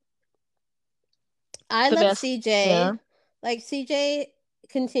 I love CJ. Yeah. Like, CJ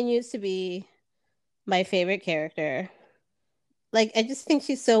continues to be my favorite character. Like, I just think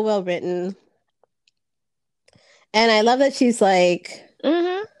she's so well written. And I love that she's like,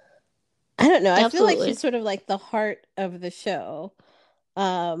 I don't know. Absolutely. I feel like she's sort of like the heart of the show.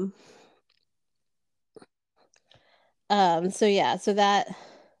 So yeah, so that,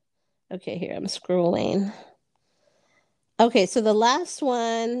 okay, here, I'm scrolling. Okay, so the last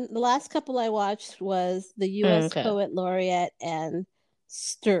couple I watched was the U.S. Poet Laureate and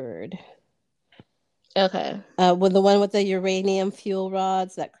Stirred. Okay. With the one with the uranium fuel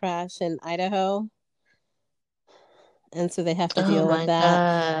rods that crash in Idaho. And so they have to deal with that.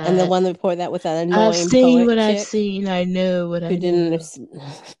 God. And the one before that with that annoying I've seen poet what chick I've seen. I know what I didn't.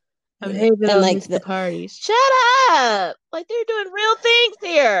 I'm hating like the parties. Shut up! Like, they're doing real things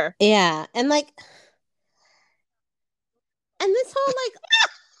here. Yeah, and like, and this whole like,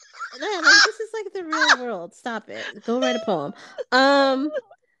 man, like, this is like the real world. Stop it. Go write a poem.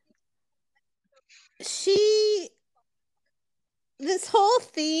 This whole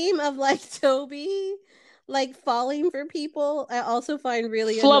theme of like Toby like falling for people, I also find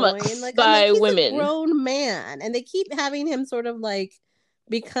really annoying. Like, he's women. A grown man, and they keep having him sort of like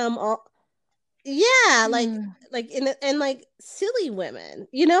become all, like and like silly women,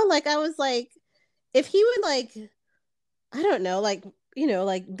 like I was like, if he would like, I don't know, like,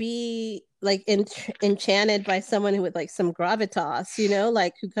 like be like enchanted by someone who with like some gravitas,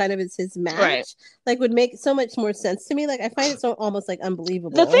 like who kind of is his match, right. Like would make so much more sense to me. Like I find it so almost like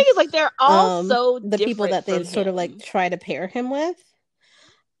unbelievable. The thing is, like, they're all so the people that they sort of like try to pair him with.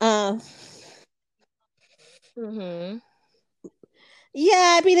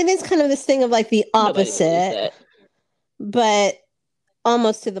 Yeah, I mean, it is kind of this thing of like the opposite, but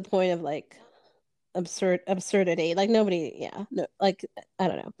almost to the point of like absurdity. Like nobody, like I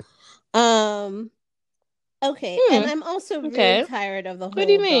don't know. Okay, and I'm also really tired of the whole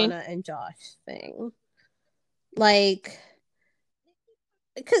Donna and Josh thing. Like,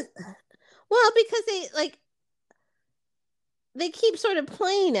 because they keep sort of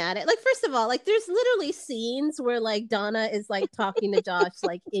playing at it. Like, first of all, like there's literally scenes where like Donna is like talking to Josh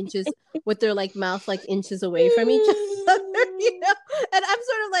like inches with their like mouth like inches away from each other, And I'm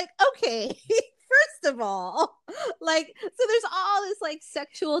sort of like, okay, first of all, like, so there's all this like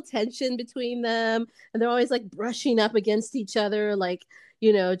sexual tension between them, and they're always like brushing up against each other, like,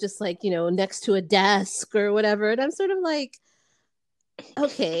 just like, next to a desk or whatever. And I'm sort of like,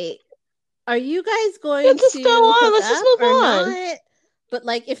 okay, are you guys going Let's just go to on. hook Let's just up move or on. not? But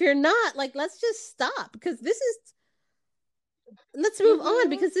like, if you're not, like, let's just stop, because let's move on,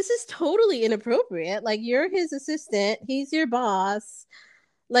 because this is totally inappropriate. Like, you're his assistant, he's your boss.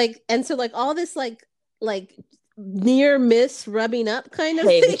 Like, and so like all this like near miss rubbing up kind of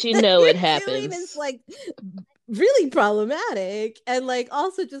Hey, thing but you that know you're it doing is happens. like really problematic. And like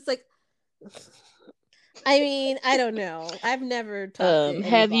also just like, I mean, I don't know. I've never talked to any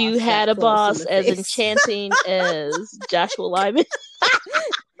Have you boss had that a close in boss the as face. enchanting as Joshua Lyman?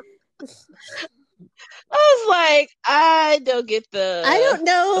 I was like, I don't get I the don't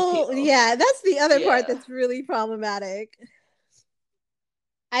know. appeal. Yeah, that's the other part Yeah. that's really problematic.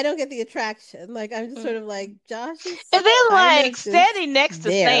 I don't get the attraction. Like, I'm just sort of like, Josh is And then kind like of just standing next to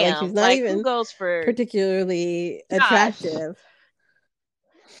there. Like, he's Sam, not like who even goes for particularly Josh? attractive.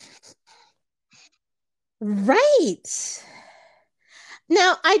 Right.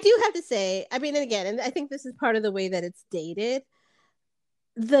 Now, I do have to say, I mean, and again, and I think this is part of the way that it's dated.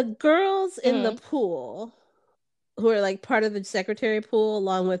 The girls in the Mm-hmm. pool, who are like part of the secretary pool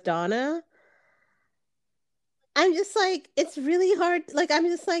along with Donna, I'm just like, it's really hard. Like, I'm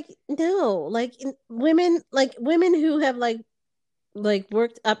just like, no, like women who have like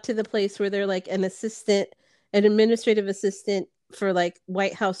worked up to the place where they're like an administrative assistant for like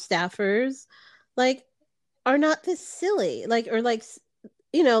White House staffers, like, are not this silly. Like, or like,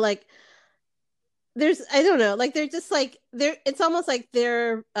 like, there's, I don't know, like, they're just like, it's almost like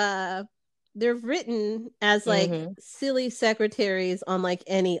they're written as like Mm-hmm. silly secretaries on like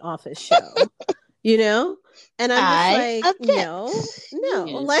any office show, you know? And I'm just I like, no, object. no,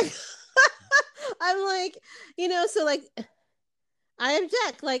 like, I'm like, so like, I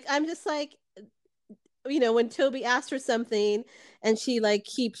object. Like, I'm just like, when Toby asks for something and she like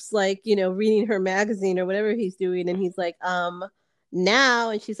keeps like, reading her magazine or whatever he's doing, and he's like, now,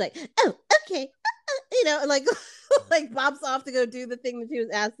 and she's like, oh, okay, and like like bobs off to go do the thing that she was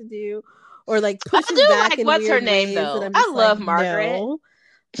asked to do, or like I pushes do back like in what's her weird name ways, and though. I'm I just like, love Margaret. no.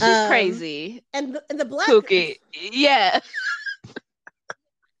 She's um crazy. and the black, Kooky. Yeah.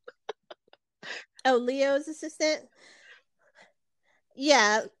 oh, Leo's assistant,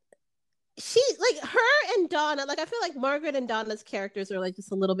 yeah, she, like, her and Donna, like, I feel like Margaret and Donna's characters are like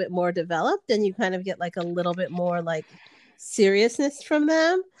just a little bit more developed, and you kind of get like a little bit more like seriousness from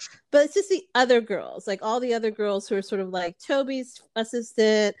them. But it's just the other girls, like all the other girls who are sort of like Toby's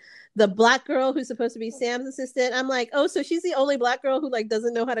assistant, the black girl who's supposed to be Sam's assistant. I'm like, oh, so she's the only black girl who like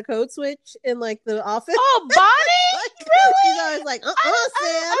doesn't know how to code switch in like the office. Oh, Bonnie? Like, she's Really? always like, Sam.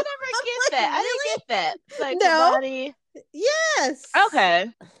 I never get I'm like, that. I really? didn't get that. Like the No. body. Yes. Okay.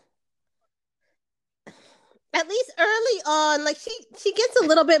 At least early on, like, she gets a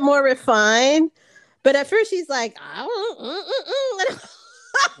little bit more refined, but at first she's like, I was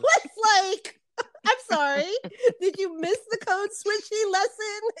like, I'm sorry, did you miss the code switching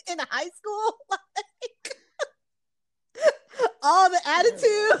lesson in high school? Like, all the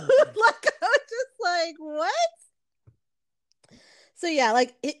attitude, like, I was just like, what? So yeah,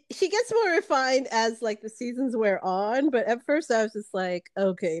 like, she gets more refined as like the seasons wear on, but at first I was just like,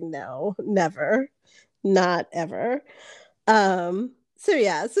 okay, no, never, not ever. So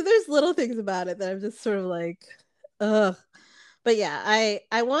yeah, so there's little things about it that I'm just sort of like, ugh. But yeah,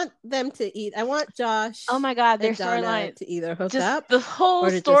 I want them to eat. I want Josh Oh my God, their and Donna storyline, to either hook just up the whole or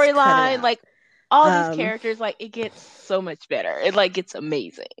to just cut it storyline, out. like all these Um, characters, like it gets so much better. It like gets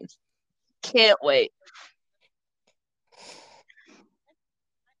amazing. Can't wait.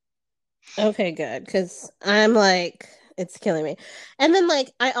 okay, good, because I'm like, it's killing me. And then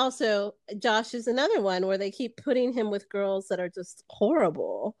like, I also, Josh is another one where they keep putting him with girls that are just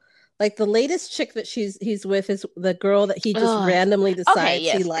horrible. Like, the latest chick that he's with is the girl that he just Ugh. randomly Okay, decides he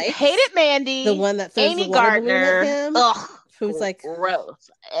yes. likes. Hated The Mandy, one that throws the Amy water balloon at Gardner. him, Ugh, who's like, gross.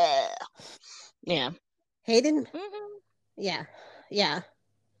 Ugh. Yeah. Hayden. Mm-hmm. Yeah, yeah,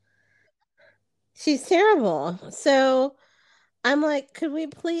 she's terrible. So I'm like, could we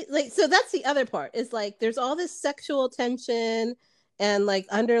please, like, so that's the other part, is like, there's all this sexual tension, and like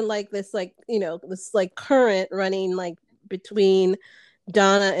under like this, like, this like current running like between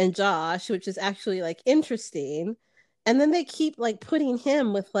Donna and Josh, which is actually like interesting. And then they keep like putting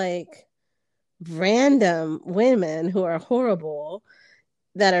him with like random women who are horrible,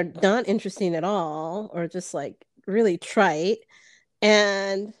 that are not interesting at all, or just like really trite.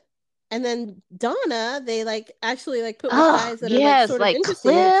 And And then Donna, they like actually like put with Oh, guys that are like yes, sort of like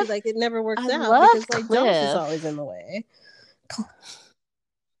interesting, but she Cliff. like it never I works out because love like Josh is Cliff. always in the way.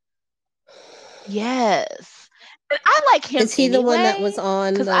 Yes. And I like him Is he the one that was anyway,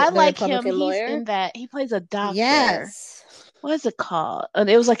 on because I the like him. Republican He's lawyer? in that, he plays a doctor. Yes. What is it called? And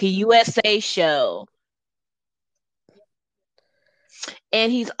it was like a USA show.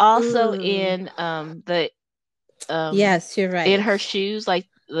 And he's also Mm. in the Yes, you're In right. Her Shoes, like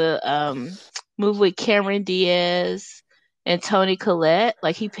the movie with Cameron Diaz and Toni Collette.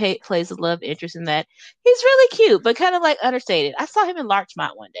 Like plays a love interest in that. He's really cute, but kind of like understated. I saw him in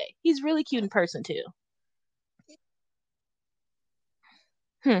Larchmont one day. He's really cute in person too.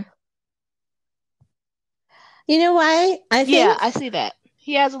 Hmm. You know why? I Yeah, think I see that.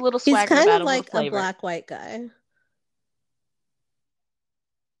 He has a little he's swagger kind about of him, a little like a flavor. black white guy.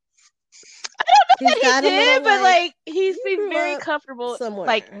 I He's don't know that got he a little did, but like like he you seems grew very up comfortable, like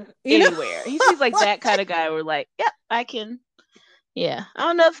somewhere, you know? anywhere. He seems like that kind of guy. Where like, yep, I can. Yeah, I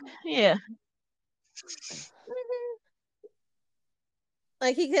don't know if yeah.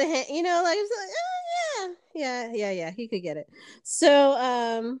 Like he could, you know, like it's like, oh yeah, he could get it.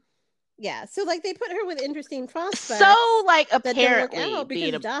 So, yeah, so like they put her with interesting So prospects like that don't work apparently out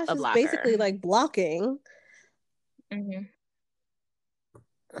being because Josh a is blocker. basically like blocking. Hmm.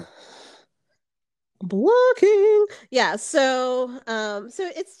 Blocking. Yeah, so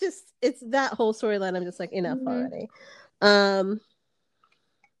it's just it's that whole storyline. I'm just like enough Hmm. already. Um,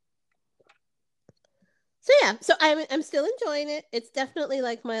 so yeah, so I'm still enjoying it. It's definitely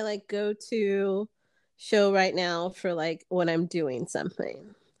like my like go-to show right now for like when I'm doing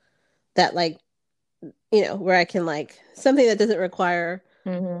something that like where I can like something that doesn't require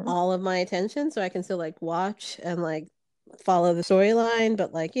Hmm. all of my attention, so I can still like watch and like follow the storyline,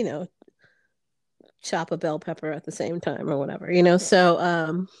 but like chop a bell pepper at the same time or whatever,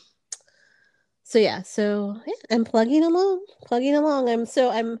 so yeah, I'm plugging along.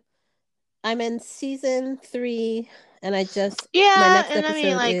 I'm in season 3, and my Yeah, next and I mean,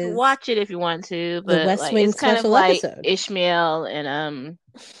 episode like, is watch it if you want to, the but West like, Wing it's kind of special like episode. Ishmael and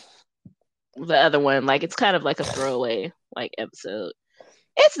the other one. Like, it's kind of like a throwaway like episode.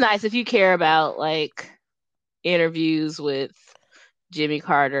 It's nice if you care about like interviews with Jimmy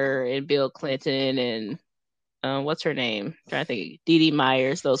Carter and Bill Clinton and what's her name? I'm trying to think, Dee Dee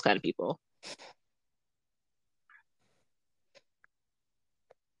Myers, those kind of people.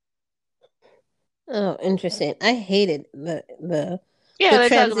 Oh, interesting. I hated Yeah, the they're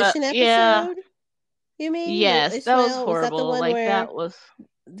talking about transition yeah, episode. You mean the yes, that was Ishmael? Was that the horrible. one Like where that was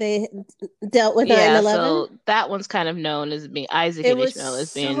they dealt with nine yeah. 11? So that one's kind of known as being Isaac It and was Ishmael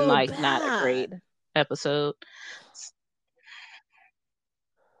as being so like not a great bad. episode.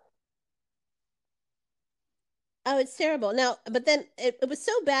 Oh, it's terrible. Now, but then it was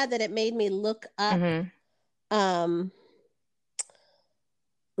so bad that it made me Hmm. um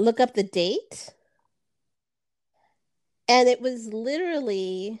look up the date, and it was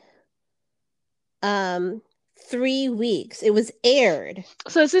literally um 3 weeks. It was aired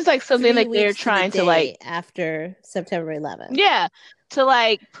So it seems like something three that they're weeks to the trying to like day after September 11th. yeah to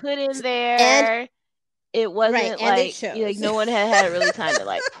like put in And there. It right, wasn't and it like shows. no one had really time to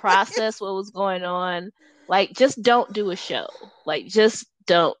like process what was going on. Like just don't do a show. Like just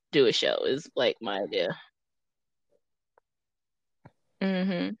don't do a show is like my idea.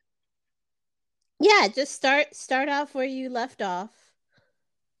 Hmm. Yeah, just start off where you left off.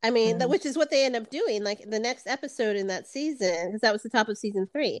 I mean, Hmm. which is what they end up doing. Like the next episode in that season, because that was the top of season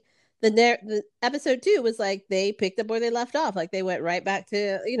 3. The episode 2 was like they picked up where they left off. Like they went right back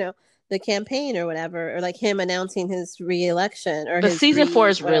to the campaign or whatever, or like him announcing his reelection or But his season 4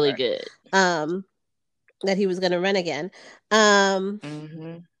 re is really whatever, good. um, that he was going to run again. Um,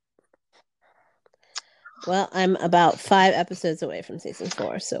 Hmm. well, I'm about 5 episodes away from season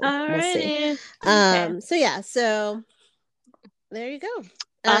 4, so we'll see. Alrighty. Okay. So yeah, so there you go.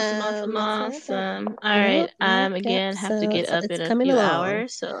 Awesome, awesome, That's where I'm at. awesome. All right. Yep, yep, yep. Again have to So get up it's in a coming few along,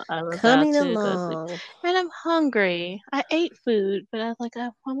 hours, so I'm about coming to go to sleep. along. And I'm hungry. I ate food, but I'll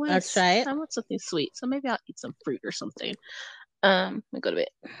try it. I want something sweet, so maybe I'll eat some fruit or something. Let me go to bed.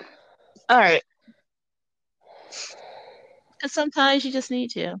 All right. Because sometimes you just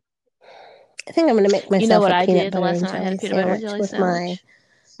need to. I think I'm gonna make You know myself what a I peanut did the butter last and time I had a jelly peanut butter and sandwich jelly with my sandwich?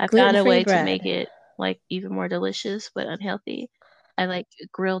 I found a gluten-free way to bread. make it like even more delicious but unhealthy. I like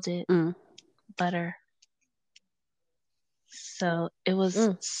grilled it, Mm. butter. So it was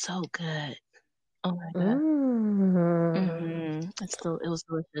Mm. so good. Oh my God. Mm. It was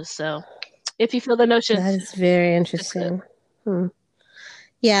delicious. So if you feel the notion, That is very it's good. interesting. Hmm.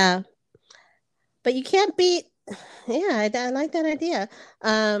 Yeah, but you can't beat Yeah, I like that idea.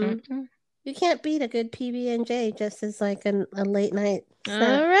 Um, Mm-mm. you can't beat a good PB&J just as like a late night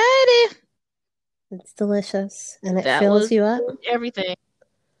snack. Alrighty. It's delicious and it That fills was you up. everything.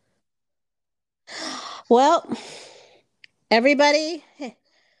 Well, everybody,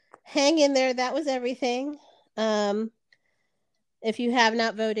 hang in there. That was everything. Um, if you have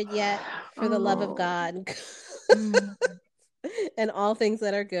not voted yet, for the love of Oh. God Mm. and all things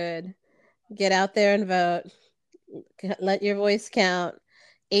that are good, get out there and vote. Let your voice count.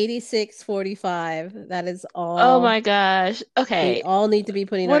 86-45. That is Oh all. my gosh. We Okay. all need to be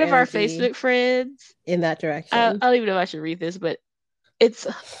putting our One of our energy Facebook friends, in that I direction. don't even know if I should read this, but it's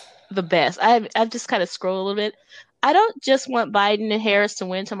the best. I've just kind of scrolled a little bit. I don't just want Biden and Harris to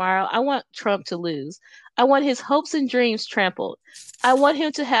win tomorrow. I want Trump to lose. I want his hopes and dreams trampled. I want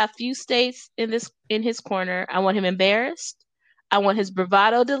him to have few states in his corner. I want him embarrassed. I want his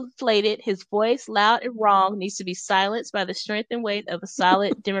bravado deflated. His voice, loud and wrong, needs to be silenced by the strength and weight of a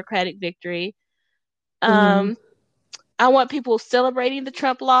solid Democratic victory. Mhm. I want people celebrating the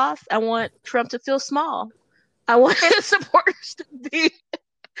Trump loss. I want Trump to feel small. I want his supporters to be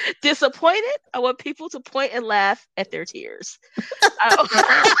disappointed. I want people to point and laugh at their tears.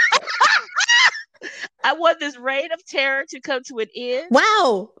 I, I want this reign of terror to come to an end.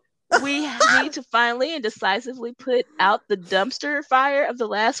 Wow. We need to finally and decisively put out the dumpster fire of the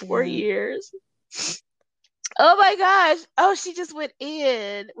last 4 years. Oh my gosh. Oh, she just went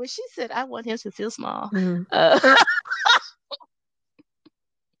in when she said, I want him to feel small. Mm.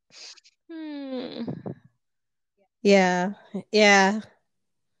 Hmm. Yeah. Yeah.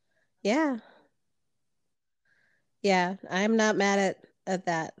 Yeah. Yeah. I'm not mad at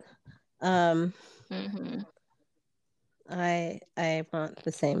that. Mm-hmm. I want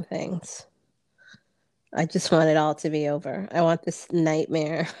the same things. I just want it all to be over. I want this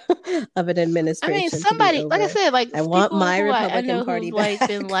nightmare of an I administration mean, to be somebody, like I over. said, like I want people my who I Republican know Party who've like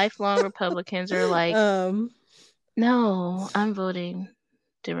been back. lifelong Republicans are like, no, I'm voting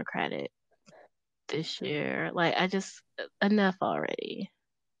Democratic this year. Like, I just, enough already.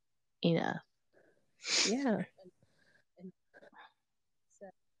 Enough. Yeah.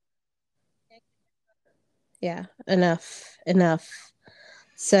 Yeah. Enough.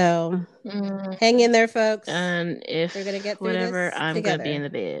 So hang in there, folks. And if we're gonna get through whatever, this I'm together. gonna be in the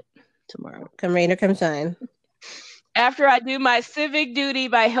bed tomorrow. Come rain or come shine. After I do my civic duty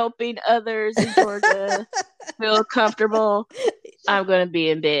by helping others in Georgia feel comfortable, I'm gonna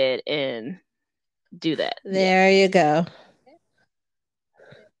be in bed and do that. There you go.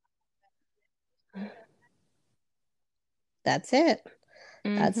 That's it.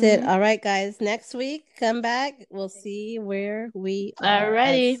 That's it. All right, guys. Next week, come back. We'll see where we are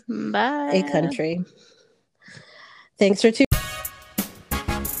Alrighty. as Bye. a country. Thanks for tuning.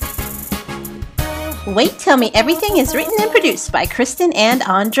 Wait, Tell Me Everything is written and produced by Kristen and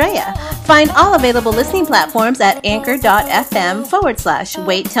Andrea. Find all available listening platforms at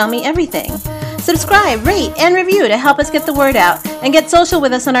anchor.fm/Wait, Tell Me Everything. Subscribe, rate, and review to help us get the word out, and get social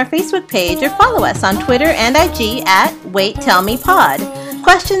with us on our Facebook page or follow us on Twitter and IG at Wait, Tell Me Pod.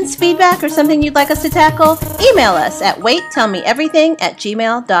 Questions, feedback, or something you'd like us to tackle? Email us at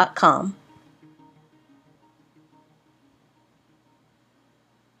waittellmeeverything@gmail.com.